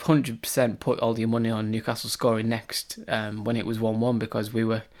 You would 100% put all your money on Newcastle scoring next when it was 1-1, because we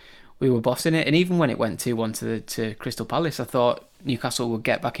were bossing it. And even when it went 2-1 to Crystal Palace, I thought Newcastle would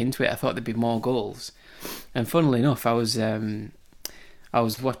get back into it. I thought there'd be more goals. And funnily enough, I was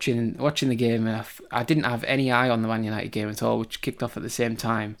watching the game, and I didn't have any eye on the Man United game at all, which kicked off at the same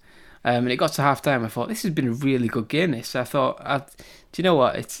time. And it got to half time. I thought, this has been a really good game. This. I thought, do you know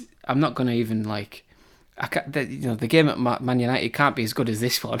what? I'm not going to even the game at Man United can't be as good as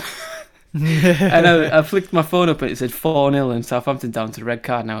this one. And I flicked my phone up and it said 4-0 and Southampton down to the red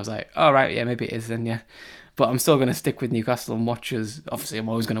card, and I was like, all right, yeah, maybe it is then, yeah. But I'm still going to stick with Newcastle and watch us. Obviously, I'm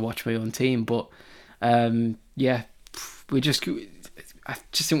always going to watch my own team, but I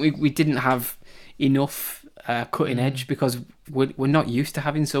just think we didn't have enough cutting edge, because we're not used to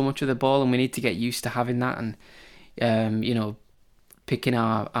having so much of the ball, and we need to get used to having that, and picking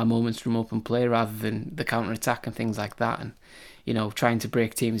our moments from open play rather than the counter attack and things like that, and trying to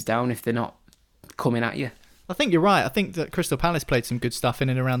break teams down if they're not coming at you. I think you're right. I think that Crystal Palace played some good stuff in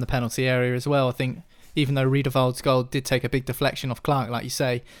and around the penalty area as well. I think even though Riederwald's goal did take a big deflection off Clark, like you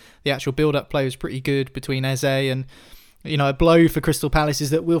say, the actual build-up play was pretty good between Eze and, a blow for Crystal Palace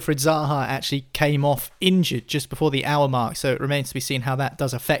is that Wilfried Zaha actually came off injured just before the hour mark, so it remains to be seen how that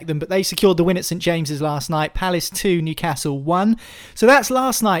does affect them. But they secured the win at St James's last night. Palace 2, Newcastle 1. So that's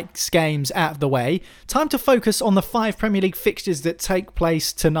last night's games out of the way. Time to focus on the 5 Premier League fixtures that take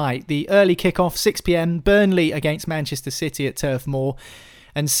place tonight. The early kick-off, 6 p.m, Burnley against Manchester City at Turf Moor.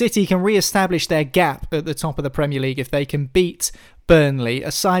 And City can re-establish their gap at the top of the Premier League if they can beat Burnley,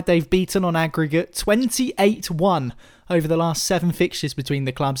 a side they've beaten on aggregate 28-1 over the last 7 fixtures between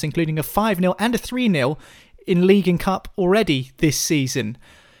the clubs, including a 5-0 and a 3-0 in League and Cup already this season.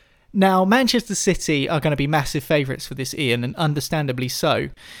 Now, Manchester City are going to be massive favourites for this, Ian, and understandably so.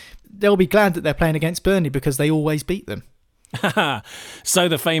 They'll be glad that they're playing against Burnley because they always beat them. So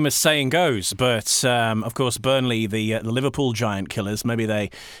the famous saying goes, but of course Burnley, the Liverpool giant killers, maybe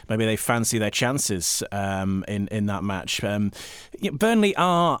they fancy their chances in that match. Burnley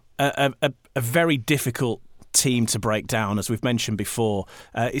are a very difficult team to break down, as we've mentioned before.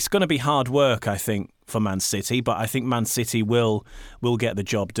 It's going to be hard work, I think, for Man City, but I think Man City will get the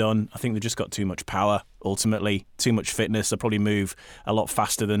job done. I think they've just got too much power, ultimately, too much fitness. They'll probably move a lot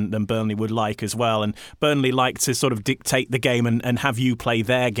faster than Burnley would like as well. And Burnley like to sort of dictate the game and have you play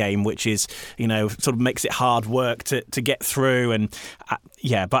their game, which is, sort of makes it hard work to get through. And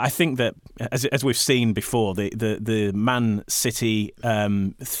but I think that, as we've seen before, the Man City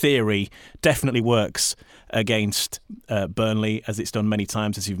theory definitely works against Burnley, as it's done many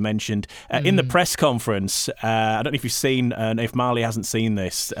times, as you've mentioned. In the press conference, I don't know if you've seen, if Marley hasn't seen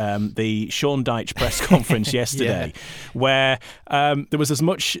this, the Sean Dyche press conference yesterday, where there was as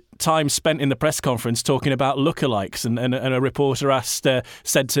much time spent in the press conference talking about lookalikes, and a reporter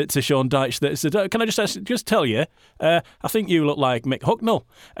said to Sean Dyche that, can I just tell you, I think you look like Mick Hucknall.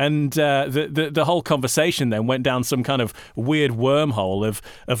 And the whole conversation then went down some kind of weird wormhole of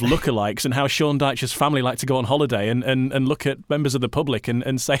lookalikes and how Sean Dyche's family like to go on holiday and look at members of the public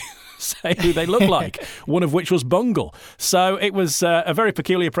and say who they look like, one of which was Bungle. So it was a very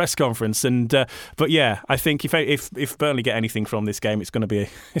peculiar press conference, but yeah, I think if Burnley get anything from this game, it's going to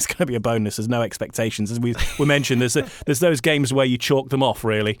be a bonus. There's no expectations, as we mentioned. There's those games where you chalk them off,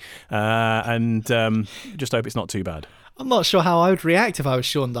 really, and just hope it's not too bad. I'm not sure how I would react if I was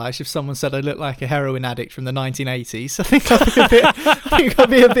Sean Dyche if someone said I look like a heroin addict from the 1980s. I think I'd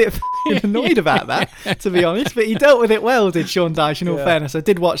be a bit annoyed about that, to be honest. But he dealt with it well, did Sean Dyche, in all fairness. I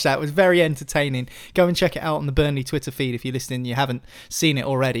did watch that. It was very entertaining. Go and check it out on the Burnley Twitter feed if you're listening and you haven't seen it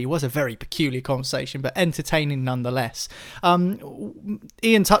already. It was a very peculiar conversation, but entertaining nonetheless.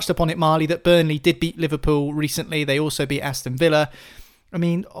 Ian touched upon it, Marley, that Burnley did beat Liverpool recently. They also beat Aston Villa. I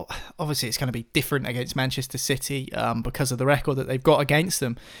mean, obviously it's going to be different against Manchester City because of the record that they've got against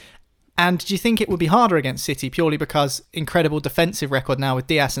them. And do you think it would be harder against City purely because incredible defensive record now with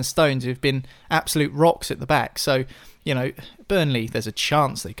Diaz and Stones, who've been absolute rocks at the back? So, Burnley, there's a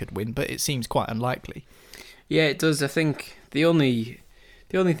chance they could win, but it seems quite unlikely. Yeah, it does. I think the only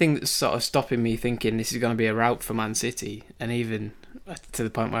thing that's sort of stopping me thinking this is going to be a rout for Man City, and even to the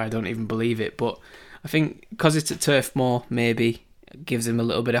point where I don't even believe it, but I think because it's at Turf Moor, maybe gives them a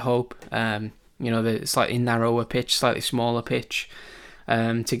little bit of hope. The slightly narrower pitch, slightly smaller pitch,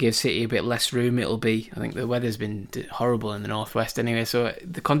 to give City a bit less room. I think the weather's been horrible in the northwest anyway, so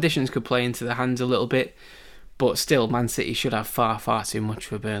the conditions could play into their hands a little bit. But still, Man City should have far, far too much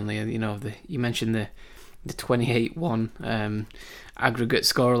for Burnley. You mentioned the 28-1 aggregate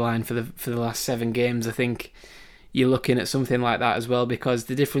scoreline for the last 7 games. I think you're looking at something like that as well, because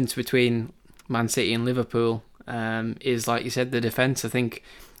the difference between Man City and Liverpool is, like you said, the defence. I think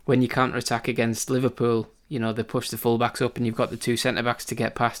when you counter-attack against Liverpool, they push the full-backs up and you've got the 2 centre-backs to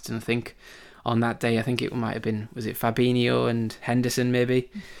get past. And I think on that day, it might have been, was it Fabinho and Henderson maybe?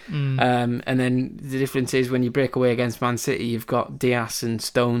 And then the difference is when you break away against Man City, you've got Diaz and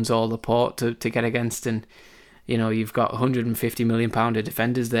Stones all the port to get against, and you've got £150 million of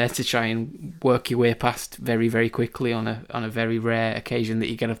defenders there to try and work your way past very, very quickly on a very rare occasion that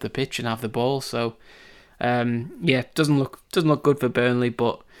you get off the pitch and have the ball. So doesn't look good for Burnley,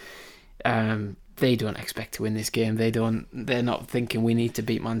 but they don't expect to win this game. They're not thinking we need to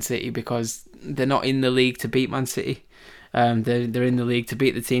beat Man City, because they're not in the league to beat Man City. They're in the league to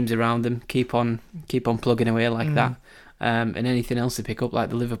beat the teams around them. Keep on plugging away like that. And anything else they pick up, like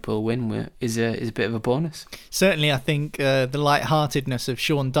the Liverpool win, is a bit of a bonus. Certainly, I think the lightheartedness of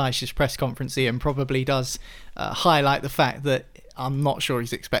Sean Dyche's press conference, Ian, probably does highlight the fact that I'm not sure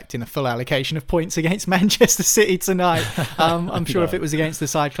he's expecting a full allocation of points against Manchester City tonight. I'm sure if it was against the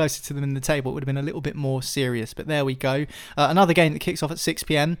side closer to them in the table, it would have been a little bit more serious. But there we go. Another game that kicks off at 6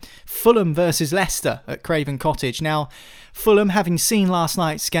 p.m. Fulham versus Leicester at Craven Cottage. Now, Fulham, having seen last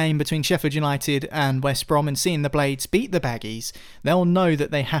night's game between Sheffield United and West Brom and seeing the Blades beat the Baggies, they'll know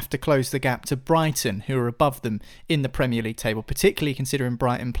that they have to close the gap to Brighton, who are above them in the Premier League table, particularly considering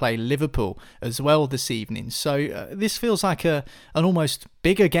Brighton play Liverpool as well this evening. So this feels like an almost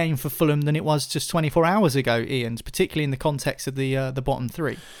bigger game for Fulham than it was just 24 hours ago, Ian, particularly in the context of the bottom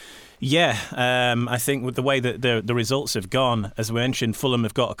 3. Yeah, I think with the way that the results have gone, as we mentioned, Fulham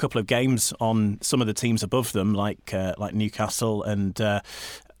have got a couple of games on some of the teams above them, like Newcastle, and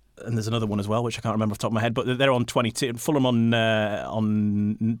and there's another one as well, which I can't remember off the top of my head, but they're on 22. Fulham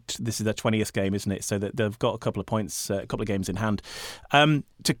on this is their 20th game, isn't it? So they've got a couple of points, a couple of games in hand.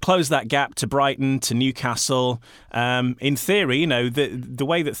 To close that gap to Brighton, to Newcastle, in theory, the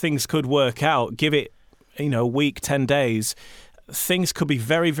way that things could work out, give it, a week, 10 days, things could be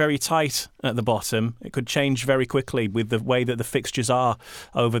very, very tight at the bottom. It could change very quickly with the way that the fixtures are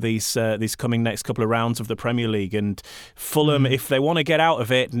over these coming next couple of rounds of the Premier League. And Fulham, if they want to get out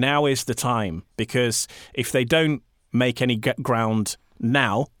of it, now is the time. Because if they don't make any ground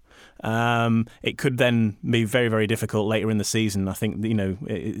now, it could then be very, very difficult later in the season. I think,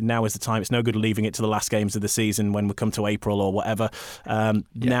 now is the time. It's no good leaving it to the last games of the season when we come to April or whatever.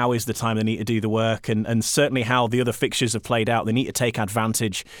 Now is the time they need to do the work, and certainly how the other fixtures have played out, they need to take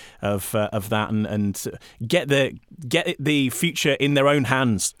advantage of that and get the future in their own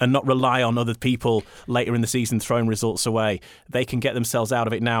hands and not rely on other people later in the season throwing results away. They can get themselves out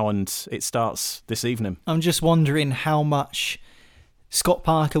of it now, and it starts this evening. I'm just wondering how much Scott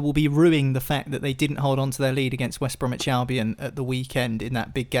Parker will be ruining the fact that they didn't hold on to their lead against West Bromwich Albion at the weekend in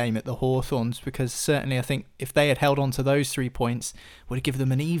that big game at the Hawthorns, because certainly I think if they had held on to those 3 points, would have given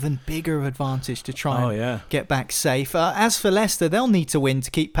them an even bigger advantage to try and get back safe. As for Leicester, they'll need to win to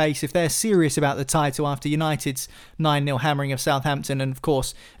keep pace if they're serious about the title after United's 9-0 hammering of Southampton, and of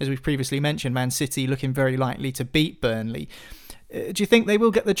course, as we've previously mentioned, Man City looking very likely to beat Burnley. Do you think they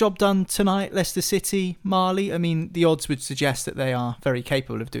will get the job done tonight, Leicester City, Marley? I mean, the odds would suggest that they are very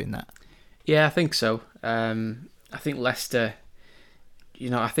capable of doing that. Yeah, I think so. I think Leicester,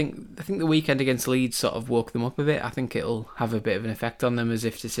 I think the weekend against Leeds sort of woke them up a bit. I think it'll have a bit of an effect on them, as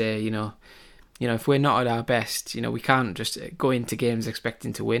if to say, if we're not at our best, we can't just go into games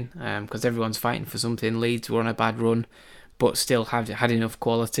expecting to win, because everyone's fighting for something. Leeds were on a bad run, but still had enough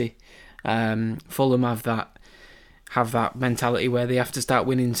quality. Fulham have that mentality where they have to start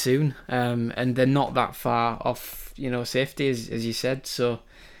winning soon, and they're not that far off, safety, as you said. So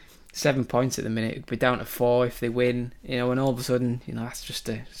 7 points at the minute, it'd be down to 4 if they win, and all of a sudden, that's just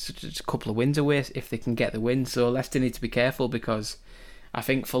a couple of wins away if they can get the win. So Leicester need to be careful, because I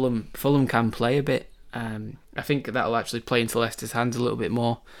think Fulham can play a bit. I think that'll actually play into Leicester's hands a little bit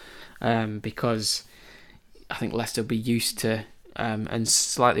more, because I think Leicester will be used to and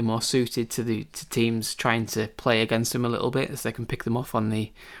slightly more suited to teams trying to play against them a little bit, as they can pick them off on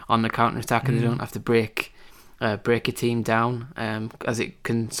the counter attack, and they don't have to break a team down, as it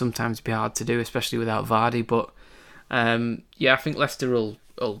can sometimes be hard to do, especially without Vardy. But I think Leicester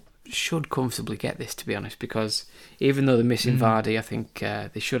should comfortably get this, to be honest, because even though they're missing Vardy, I think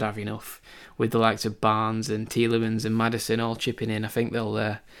they should have enough with the likes of Barnes and Tielemans and Maddison all chipping in. I think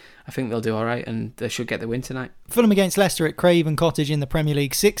they'll do all right, and they should get the win tonight. Fulham against Leicester at Craven Cottage in the Premier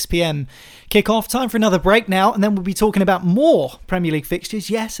League, 6 p.m. kick-off. Time for another break now, and then we'll be talking about more Premier League fixtures.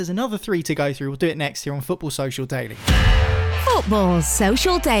 Yes, there's another 3 to go through. We'll do it next here on Football Social Daily. Football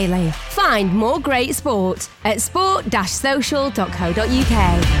Social Daily. Find more great sport at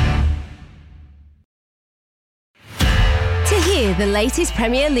sport-social.co.uk. To hear the latest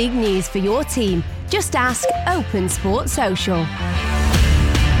Premier League news for your team, just ask Open Sport Social.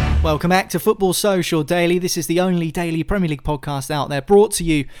 Welcome back to Football Social Daily. This is the only daily Premier League podcast out there, brought to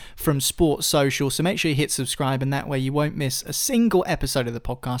you from Sports Social. So make sure you hit subscribe, and that way you won't miss a single episode of the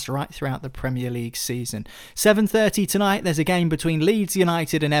podcast right throughout the Premier League season. 7:30 tonight, there's a game between Leeds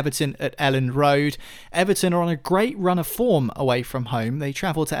United and Everton at Elland Road. Everton are on a great run of form away from home. They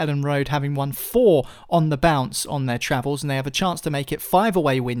travel to Elland Road having won 4 on the bounce on their travels, and they have a chance to make it 5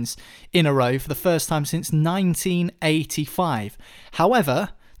 away wins in a row for the first time since 1985. However,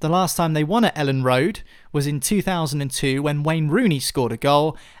 the last time they won at Elland Road was in 2002 when Wayne Rooney scored a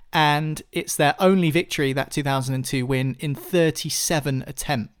goal, and it's their only victory, that 2002 win, in 37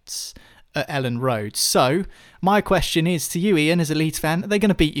 attempts at Elland Road. So, my question is to you, Ian, as a Leeds fan, are they going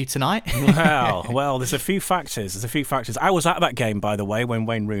to beat you tonight? Well, there's a few factors. I was at that game, by the way, when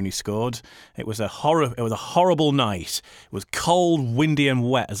Wayne Rooney scored. It was a horrible night. It was cold, windy and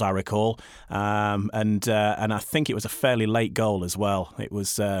wet, as I recall. And I think it was a fairly late goal as well. It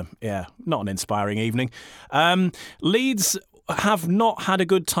was, not an inspiring evening. Leeds have not had a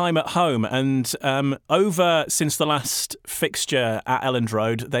good time at home, and since the last fixture at Elland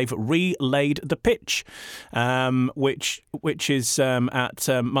Road, they've relaid the pitch, which is at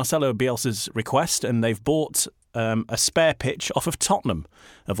Marcelo Bielsa's request, and they've bought a spare pitch off of Tottenham,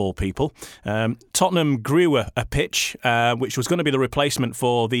 of all people. Tottenham grew a pitch which was going to be the replacement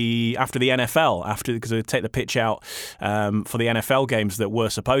for after the NFL, because they would take the pitch out for the NFL games that were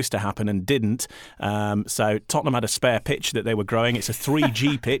supposed to happen and didn't. So Tottenham had a spare pitch that they were growing. It's a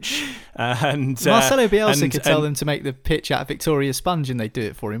 3G pitch. And Marcelo Bielsa could tell them to make the pitch out of Victoria sponge and they'd do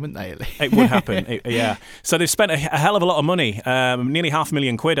it for him, wouldn't they? It would happen, yeah. So they've spent a hell of a lot of money, nearly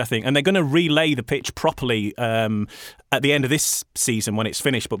 £500,000, I think, and they're going to relay the pitch properly at the end of this season when it's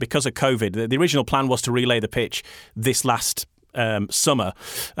finished. But because of COVID, the original plan was to relay the pitch this last summer.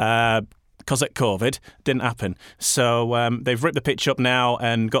 Because of COVID, didn't happen. So they've ripped the pitch up now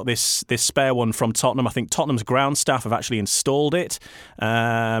and got this spare one from Tottenham. I think Tottenham's ground staff have actually installed it,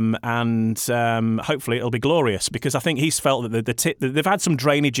 and hopefully it'll be glorious, because I think he's felt that they've had some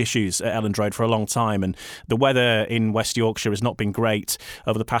drainage issues at Elland Road for a long time, and the weather in West Yorkshire has not been great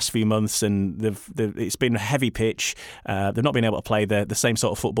over the past few months, and it's been a heavy pitch. They've not been able to play the same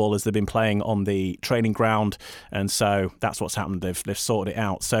sort of football as they've been playing on the training ground, and so that's what's happened. They've sorted it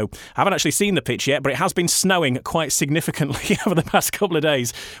out. So I haven't actually seen the pitch yet, but it has been snowing quite significantly over the past couple of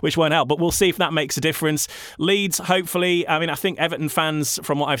days, which won't help, but we'll see if that makes a difference. Leeds, hopefully. I mean, I think Everton fans,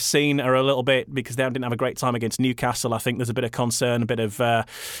 from what I've seen, are a little bit, because they didn't have a great time against Newcastle, I think there's a bit of concern, a bit of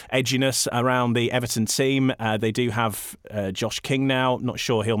edginess around the Everton team. They do have Josh King now. Not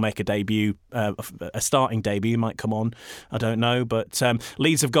sure he'll make a debut, a starting debut, might come on, I don't know, but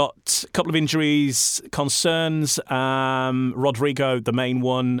Leeds have got a couple of injuries, concerns. Rodrigo, the main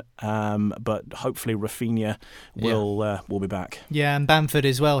one, but hopefully Rafinha will be back. Yeah, and Bamford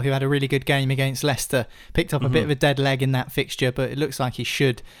as well, who had a really good game against Leicester, picked up a bit of a dead leg in that fixture, but it looks like he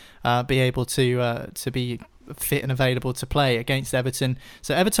should be able to be fit and available to play against Everton.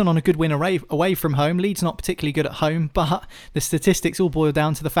 So Everton on a good win away from home. Leeds not particularly good at home, but the statistics all boil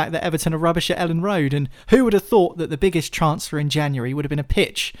down to the fact that Everton are rubbish at Elland Road, and who would have thought that the biggest transfer in January would have been a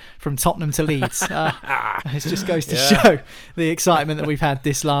pitch from Tottenham to Leeds? It just goes to show the excitement that we've had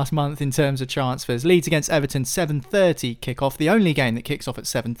this last month in terms of transfers. Leeds against Everton, 7:30 kick-off, the only game that kicks off at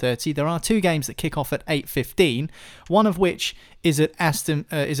 7:30. There are two games that kick off at 8:15, one of which is at Aston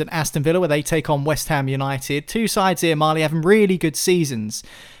Villa, where they take on West Ham United. Two sides here, Marley, having really good seasons.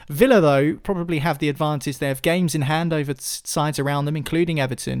 Villa, though, probably have the advantage. They have games in hand over sides around them, including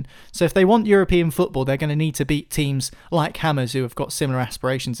Everton. So if they want European football, they're going to need to beat teams like Hammers, who have got similar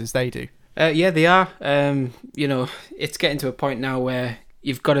aspirations as they do. Yeah, they are. It's getting to a point now where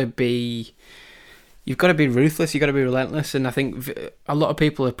you've got to be ruthless. You've got to be relentless. And I think a lot of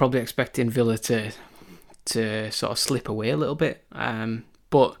people are probably expecting Villa to sort of slip away a little bit,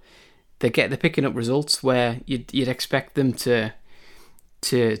 but they're picking up results where you'd expect them to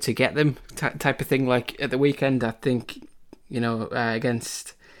get them type of thing. Like at the weekend, I think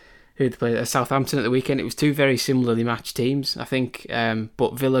against who they played, Southampton at the weekend, it was two very similarly matched teams, I think,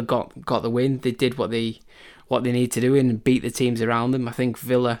 but Villa got the win. They did what they need to do and beat the teams around them. I think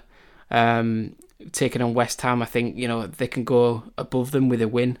Villa taking on West Ham, I think they can go above them with a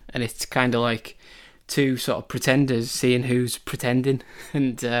win, and it's kind of like two sort of pretenders seeing who's pretending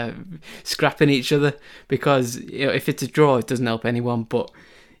and scrapping each other, because if it's a draw it doesn't help anyone, but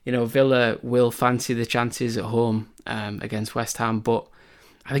Villa will fancy the chances at home against West Ham. But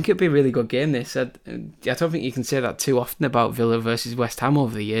I think it'll be a really good game this. I don't think you can say that too often about Villa versus West Ham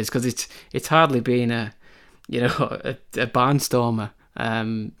over the years, because it's hardly been a barnstormer,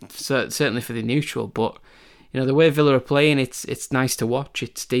 certainly for the neutral, but the way Villa are playing, it's nice to watch.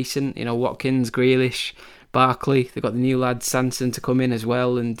 It's decent. Watkins, Grealish, Barkley. They've got the new lad Sanson to come in as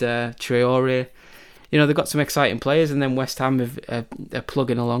well, and Traore. They've got some exciting players, and then West Ham are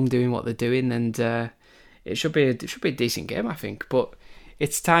plugging along, doing what they're doing, and it should be a decent game, I think. But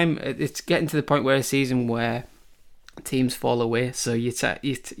it's time. It's getting to the point where a season where teams fall away, so you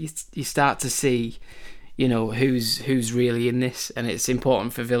start to see who's really in this, and it's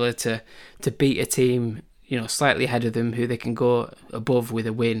important for Villa to beat a team slightly ahead of them, who they can go above with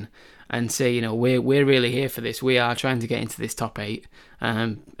a win, and say, we're really here for this. We are trying to get into this top 8,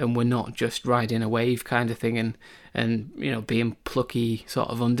 and we're not just riding a wave kind of thing, and being plucky sort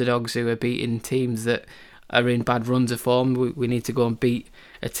of underdogs who are beating teams that are in bad runs of form. We need to go and beat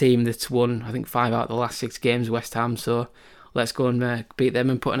a team that's won, I think, 5 out of the last 6 games, West Ham. So let's go and beat them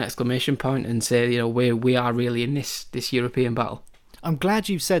and put an exclamation point and say, we are really in this European battle. I'm glad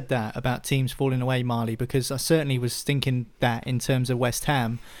you said that about teams falling away, Marley, because I certainly was thinking that in terms of West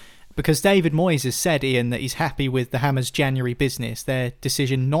Ham. Because David Moyes has said, Ian, that he's happy with the Hammers' January business, their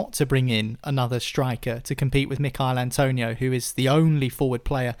decision not to bring in another striker to compete with Michail Antonio, who is the only forward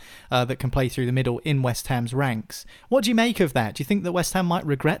player that can play through the middle in West Ham's ranks. What do you make of that? Do you think that West Ham might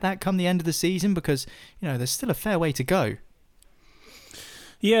regret that come the end of the season? Because, there's still a fair way to go.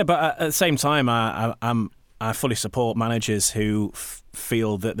 Yeah, but at the same time, I fully support managers who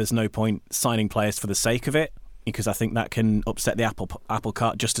feel that there's no point signing players for the sake of it, because I think that can upset the apple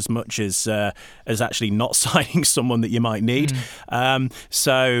cart just as much as actually not signing someone that you might need.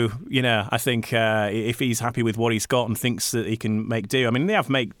 So, I think if he's happy with what he's got and thinks that he can make do. I mean, they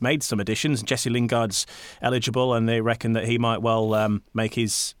have made some additions. Jesse Lingard's eligible, and they reckon that he might well make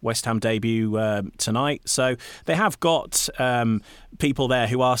his West Ham debut tonight. So they have got people there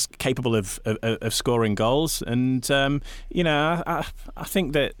who are capable of scoring goals. And, I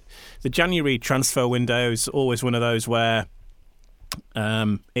think that the January transfer window is always one of those where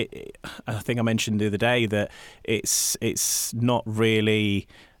I think I mentioned the other day that it's not really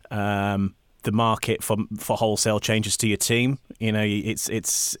the market for wholesale changes to your team.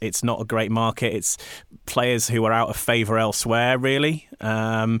 It's not a great market. It's players who are out of favour elsewhere, really.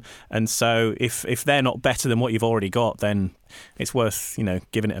 And so if they're not better than what you've already got, then it's worth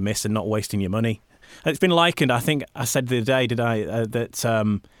giving it a miss and not wasting your money. It's been likened, I think I said the other day,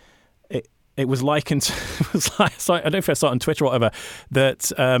 that it was likened, I don't know if I saw it on Twitter or whatever,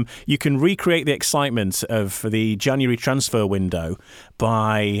 that you can recreate the excitement of the January transfer window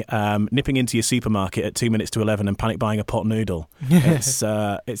by nipping into your supermarket at 2 minutes to 11 and panic buying a pot noodle. It's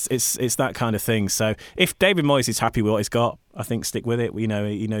that kind of thing. So if David Moyes is happy with what he's got, I think stick with it.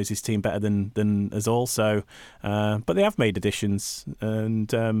 He knows his team better than us all. So, but they have made additions,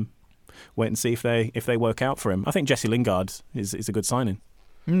 and wait and see if they work out for him. I think Jesse Lingard is a good signing.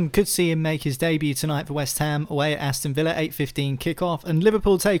 Could see him make his debut tonight for West Ham away at Aston Villa, 8:15 kickoff, and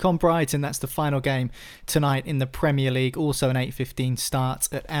Liverpool take on Brighton. That's the final game tonight in the Premier League, also an 8:15 start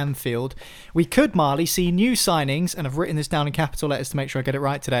at Anfield. We could, Marley, see new signings, and I've written this down in capital letters to make sure I get it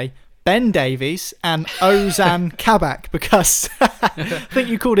right today. Ben Davies and Ozan Kabak, because I think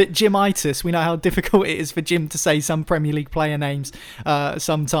you called it Jimitis. We know how difficult it is for Jim to say some Premier League player names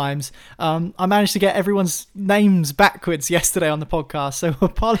sometimes. I managed to get everyone's names backwards yesterday on the podcast, so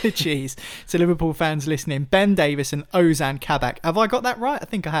apologies to Liverpool fans listening. Ben Davies and Ozan Kabak. Have I got that right? I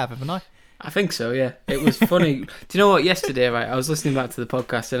think I have, haven't I? I think so, yeah. It was funny. Do you know what? Yesterday, right, I was listening back to the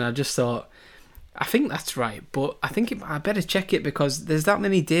podcast and I just thought, I think that's right, but I think I better check it because there's that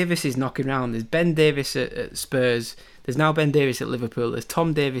many Davises knocking around. There's Ben Davies at Spurs. There's now Ben Davies at Liverpool. There's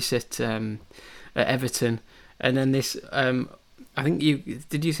Tom Davies at Everton, and then this. I think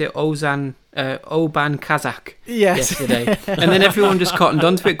did you say Oban Kazak yesterday, and then everyone just cottoned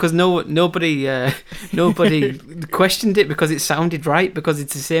onto it because nobody questioned it because it sounded right because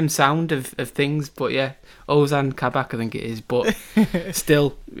it's the same sound of things. But yeah, Ozan Kabak, I think it is, but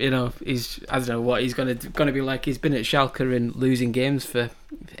still, he's, I don't know what he's gonna be like. He's been at Schalke and losing games for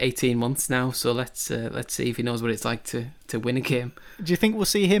 18 months now, so let's see if he knows what it's like to win a game. Do you think we'll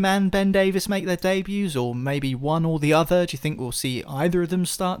see him and Ben Davies make their debuts, or maybe one or the other? Do you think we'll see either of them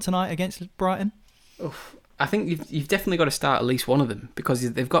start tonight against Brighton? I think you've definitely got to start at least one of them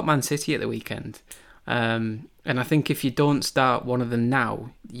because they've got Man City at the weekend, and I think if you don't start one of them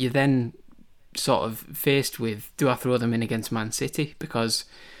now, you're then sort of faced with, do I throw them in against Man City? Because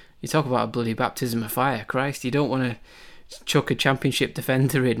you talk about a bloody baptism of fire. Christ, you don't want to chuck a Championship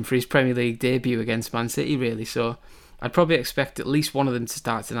defender in for his Premier League debut against Man City, really. So I'd probably expect at least one of them to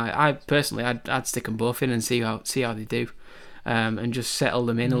start tonight. I'd stick them both in and see how they do, and just settle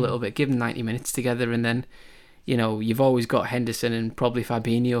them in a little bit, give them 90 minutes together, and then you've always got Henderson and probably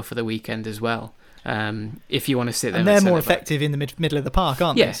Fabinho for the weekend as well. If you want to sit there, and they're more effective in the middle of the park,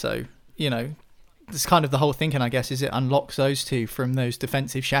 aren't they? So it's kind of the whole thinking, I guess, is it unlocks those two from those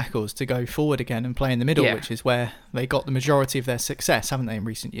defensive shackles to go forward again and play in the middle, which is where they got the majority of their success, haven't they, in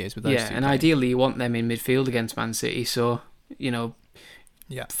recent years with those two? Yeah, and ideally you want them in midfield against Man City, so,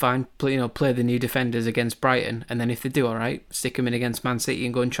 fine, play the new defenders against Brighton, and then if they do all right, stick them in against Man City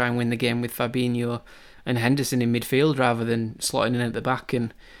and go and try and win the game with Fabinho and Henderson in midfield rather than slotting in at the back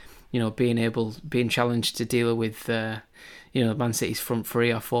and, being challenged to deal with, Man City's front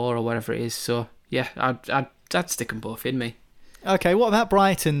 3 or 4 or whatever it is, so... Yeah, I'd stick them both in, me. Okay, what about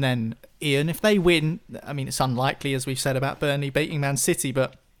Brighton then, Ian? If they win, I mean, it's unlikely, as we've said about Burnley beating Man City,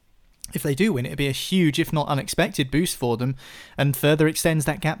 but if they do win, it'd be a huge, if not unexpected, boost for them, and further extends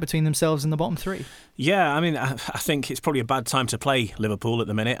that gap between themselves and the bottom three. Yeah, I mean, I think it's probably a bad time to play Liverpool at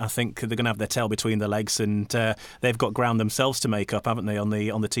the minute. I think they're going to have their tail between their legs, and they've got ground themselves to make up, haven't they, on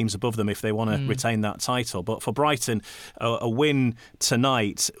the teams above them if they want to retain that title. But for Brighton, a win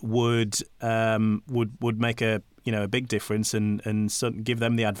tonight would make a big difference and give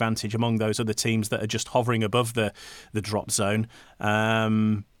them the advantage among those other teams that are just hovering above the drop zone.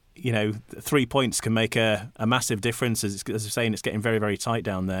 3 points can make a massive difference. As I'm saying, it's getting very, very tight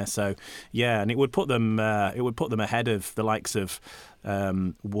down there. So yeah, and it would put them ahead of the likes of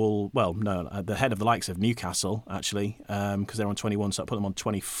the head of the likes of Newcastle actually, because they're on 21. So I put them on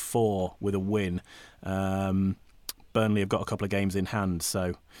 24 with a win. Burnley have got a couple of games in hand,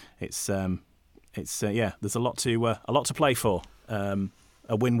 so it's there's a lot to play for.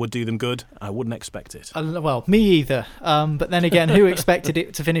 A win would do them good. I wouldn't expect it. Well, me either. But then again, who expected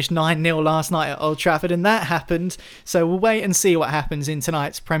it to finish 9-0 last night at Old Trafford? And that happened. So we'll wait and see what happens in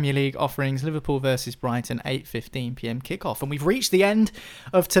tonight's Premier League offerings. Liverpool versus Brighton, 8:15pm kickoff. And we've reached the end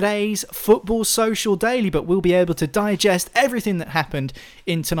of today's Football Social Daily, but we'll be able to digest everything that happened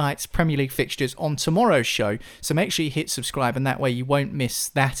in tonight's Premier League fixtures on tomorrow's show. So make sure you hit subscribe, and that way you won't miss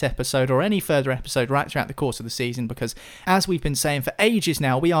that episode or any further episode right throughout the course of the season, because as we've been saying for ages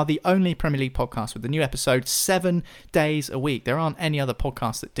now, we are the only Premier League podcast with a new episode 7 days a week. There aren't any other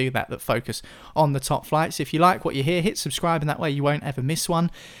podcasts that do that focus on the top flights. If you like what you hear, hit subscribe, and that way you won't ever miss one.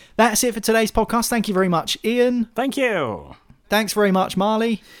 That's it for today's podcast. Thank you very much, Ian. Thank you. Thanks very much,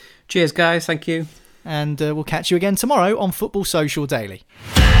 Marley. Cheers, guys. Thank you. And we'll catch you again tomorrow on Football Social Daily.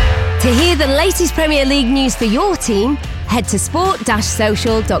 To hear the latest Premier League news for your team, head to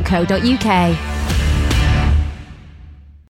sport-social.co.uk.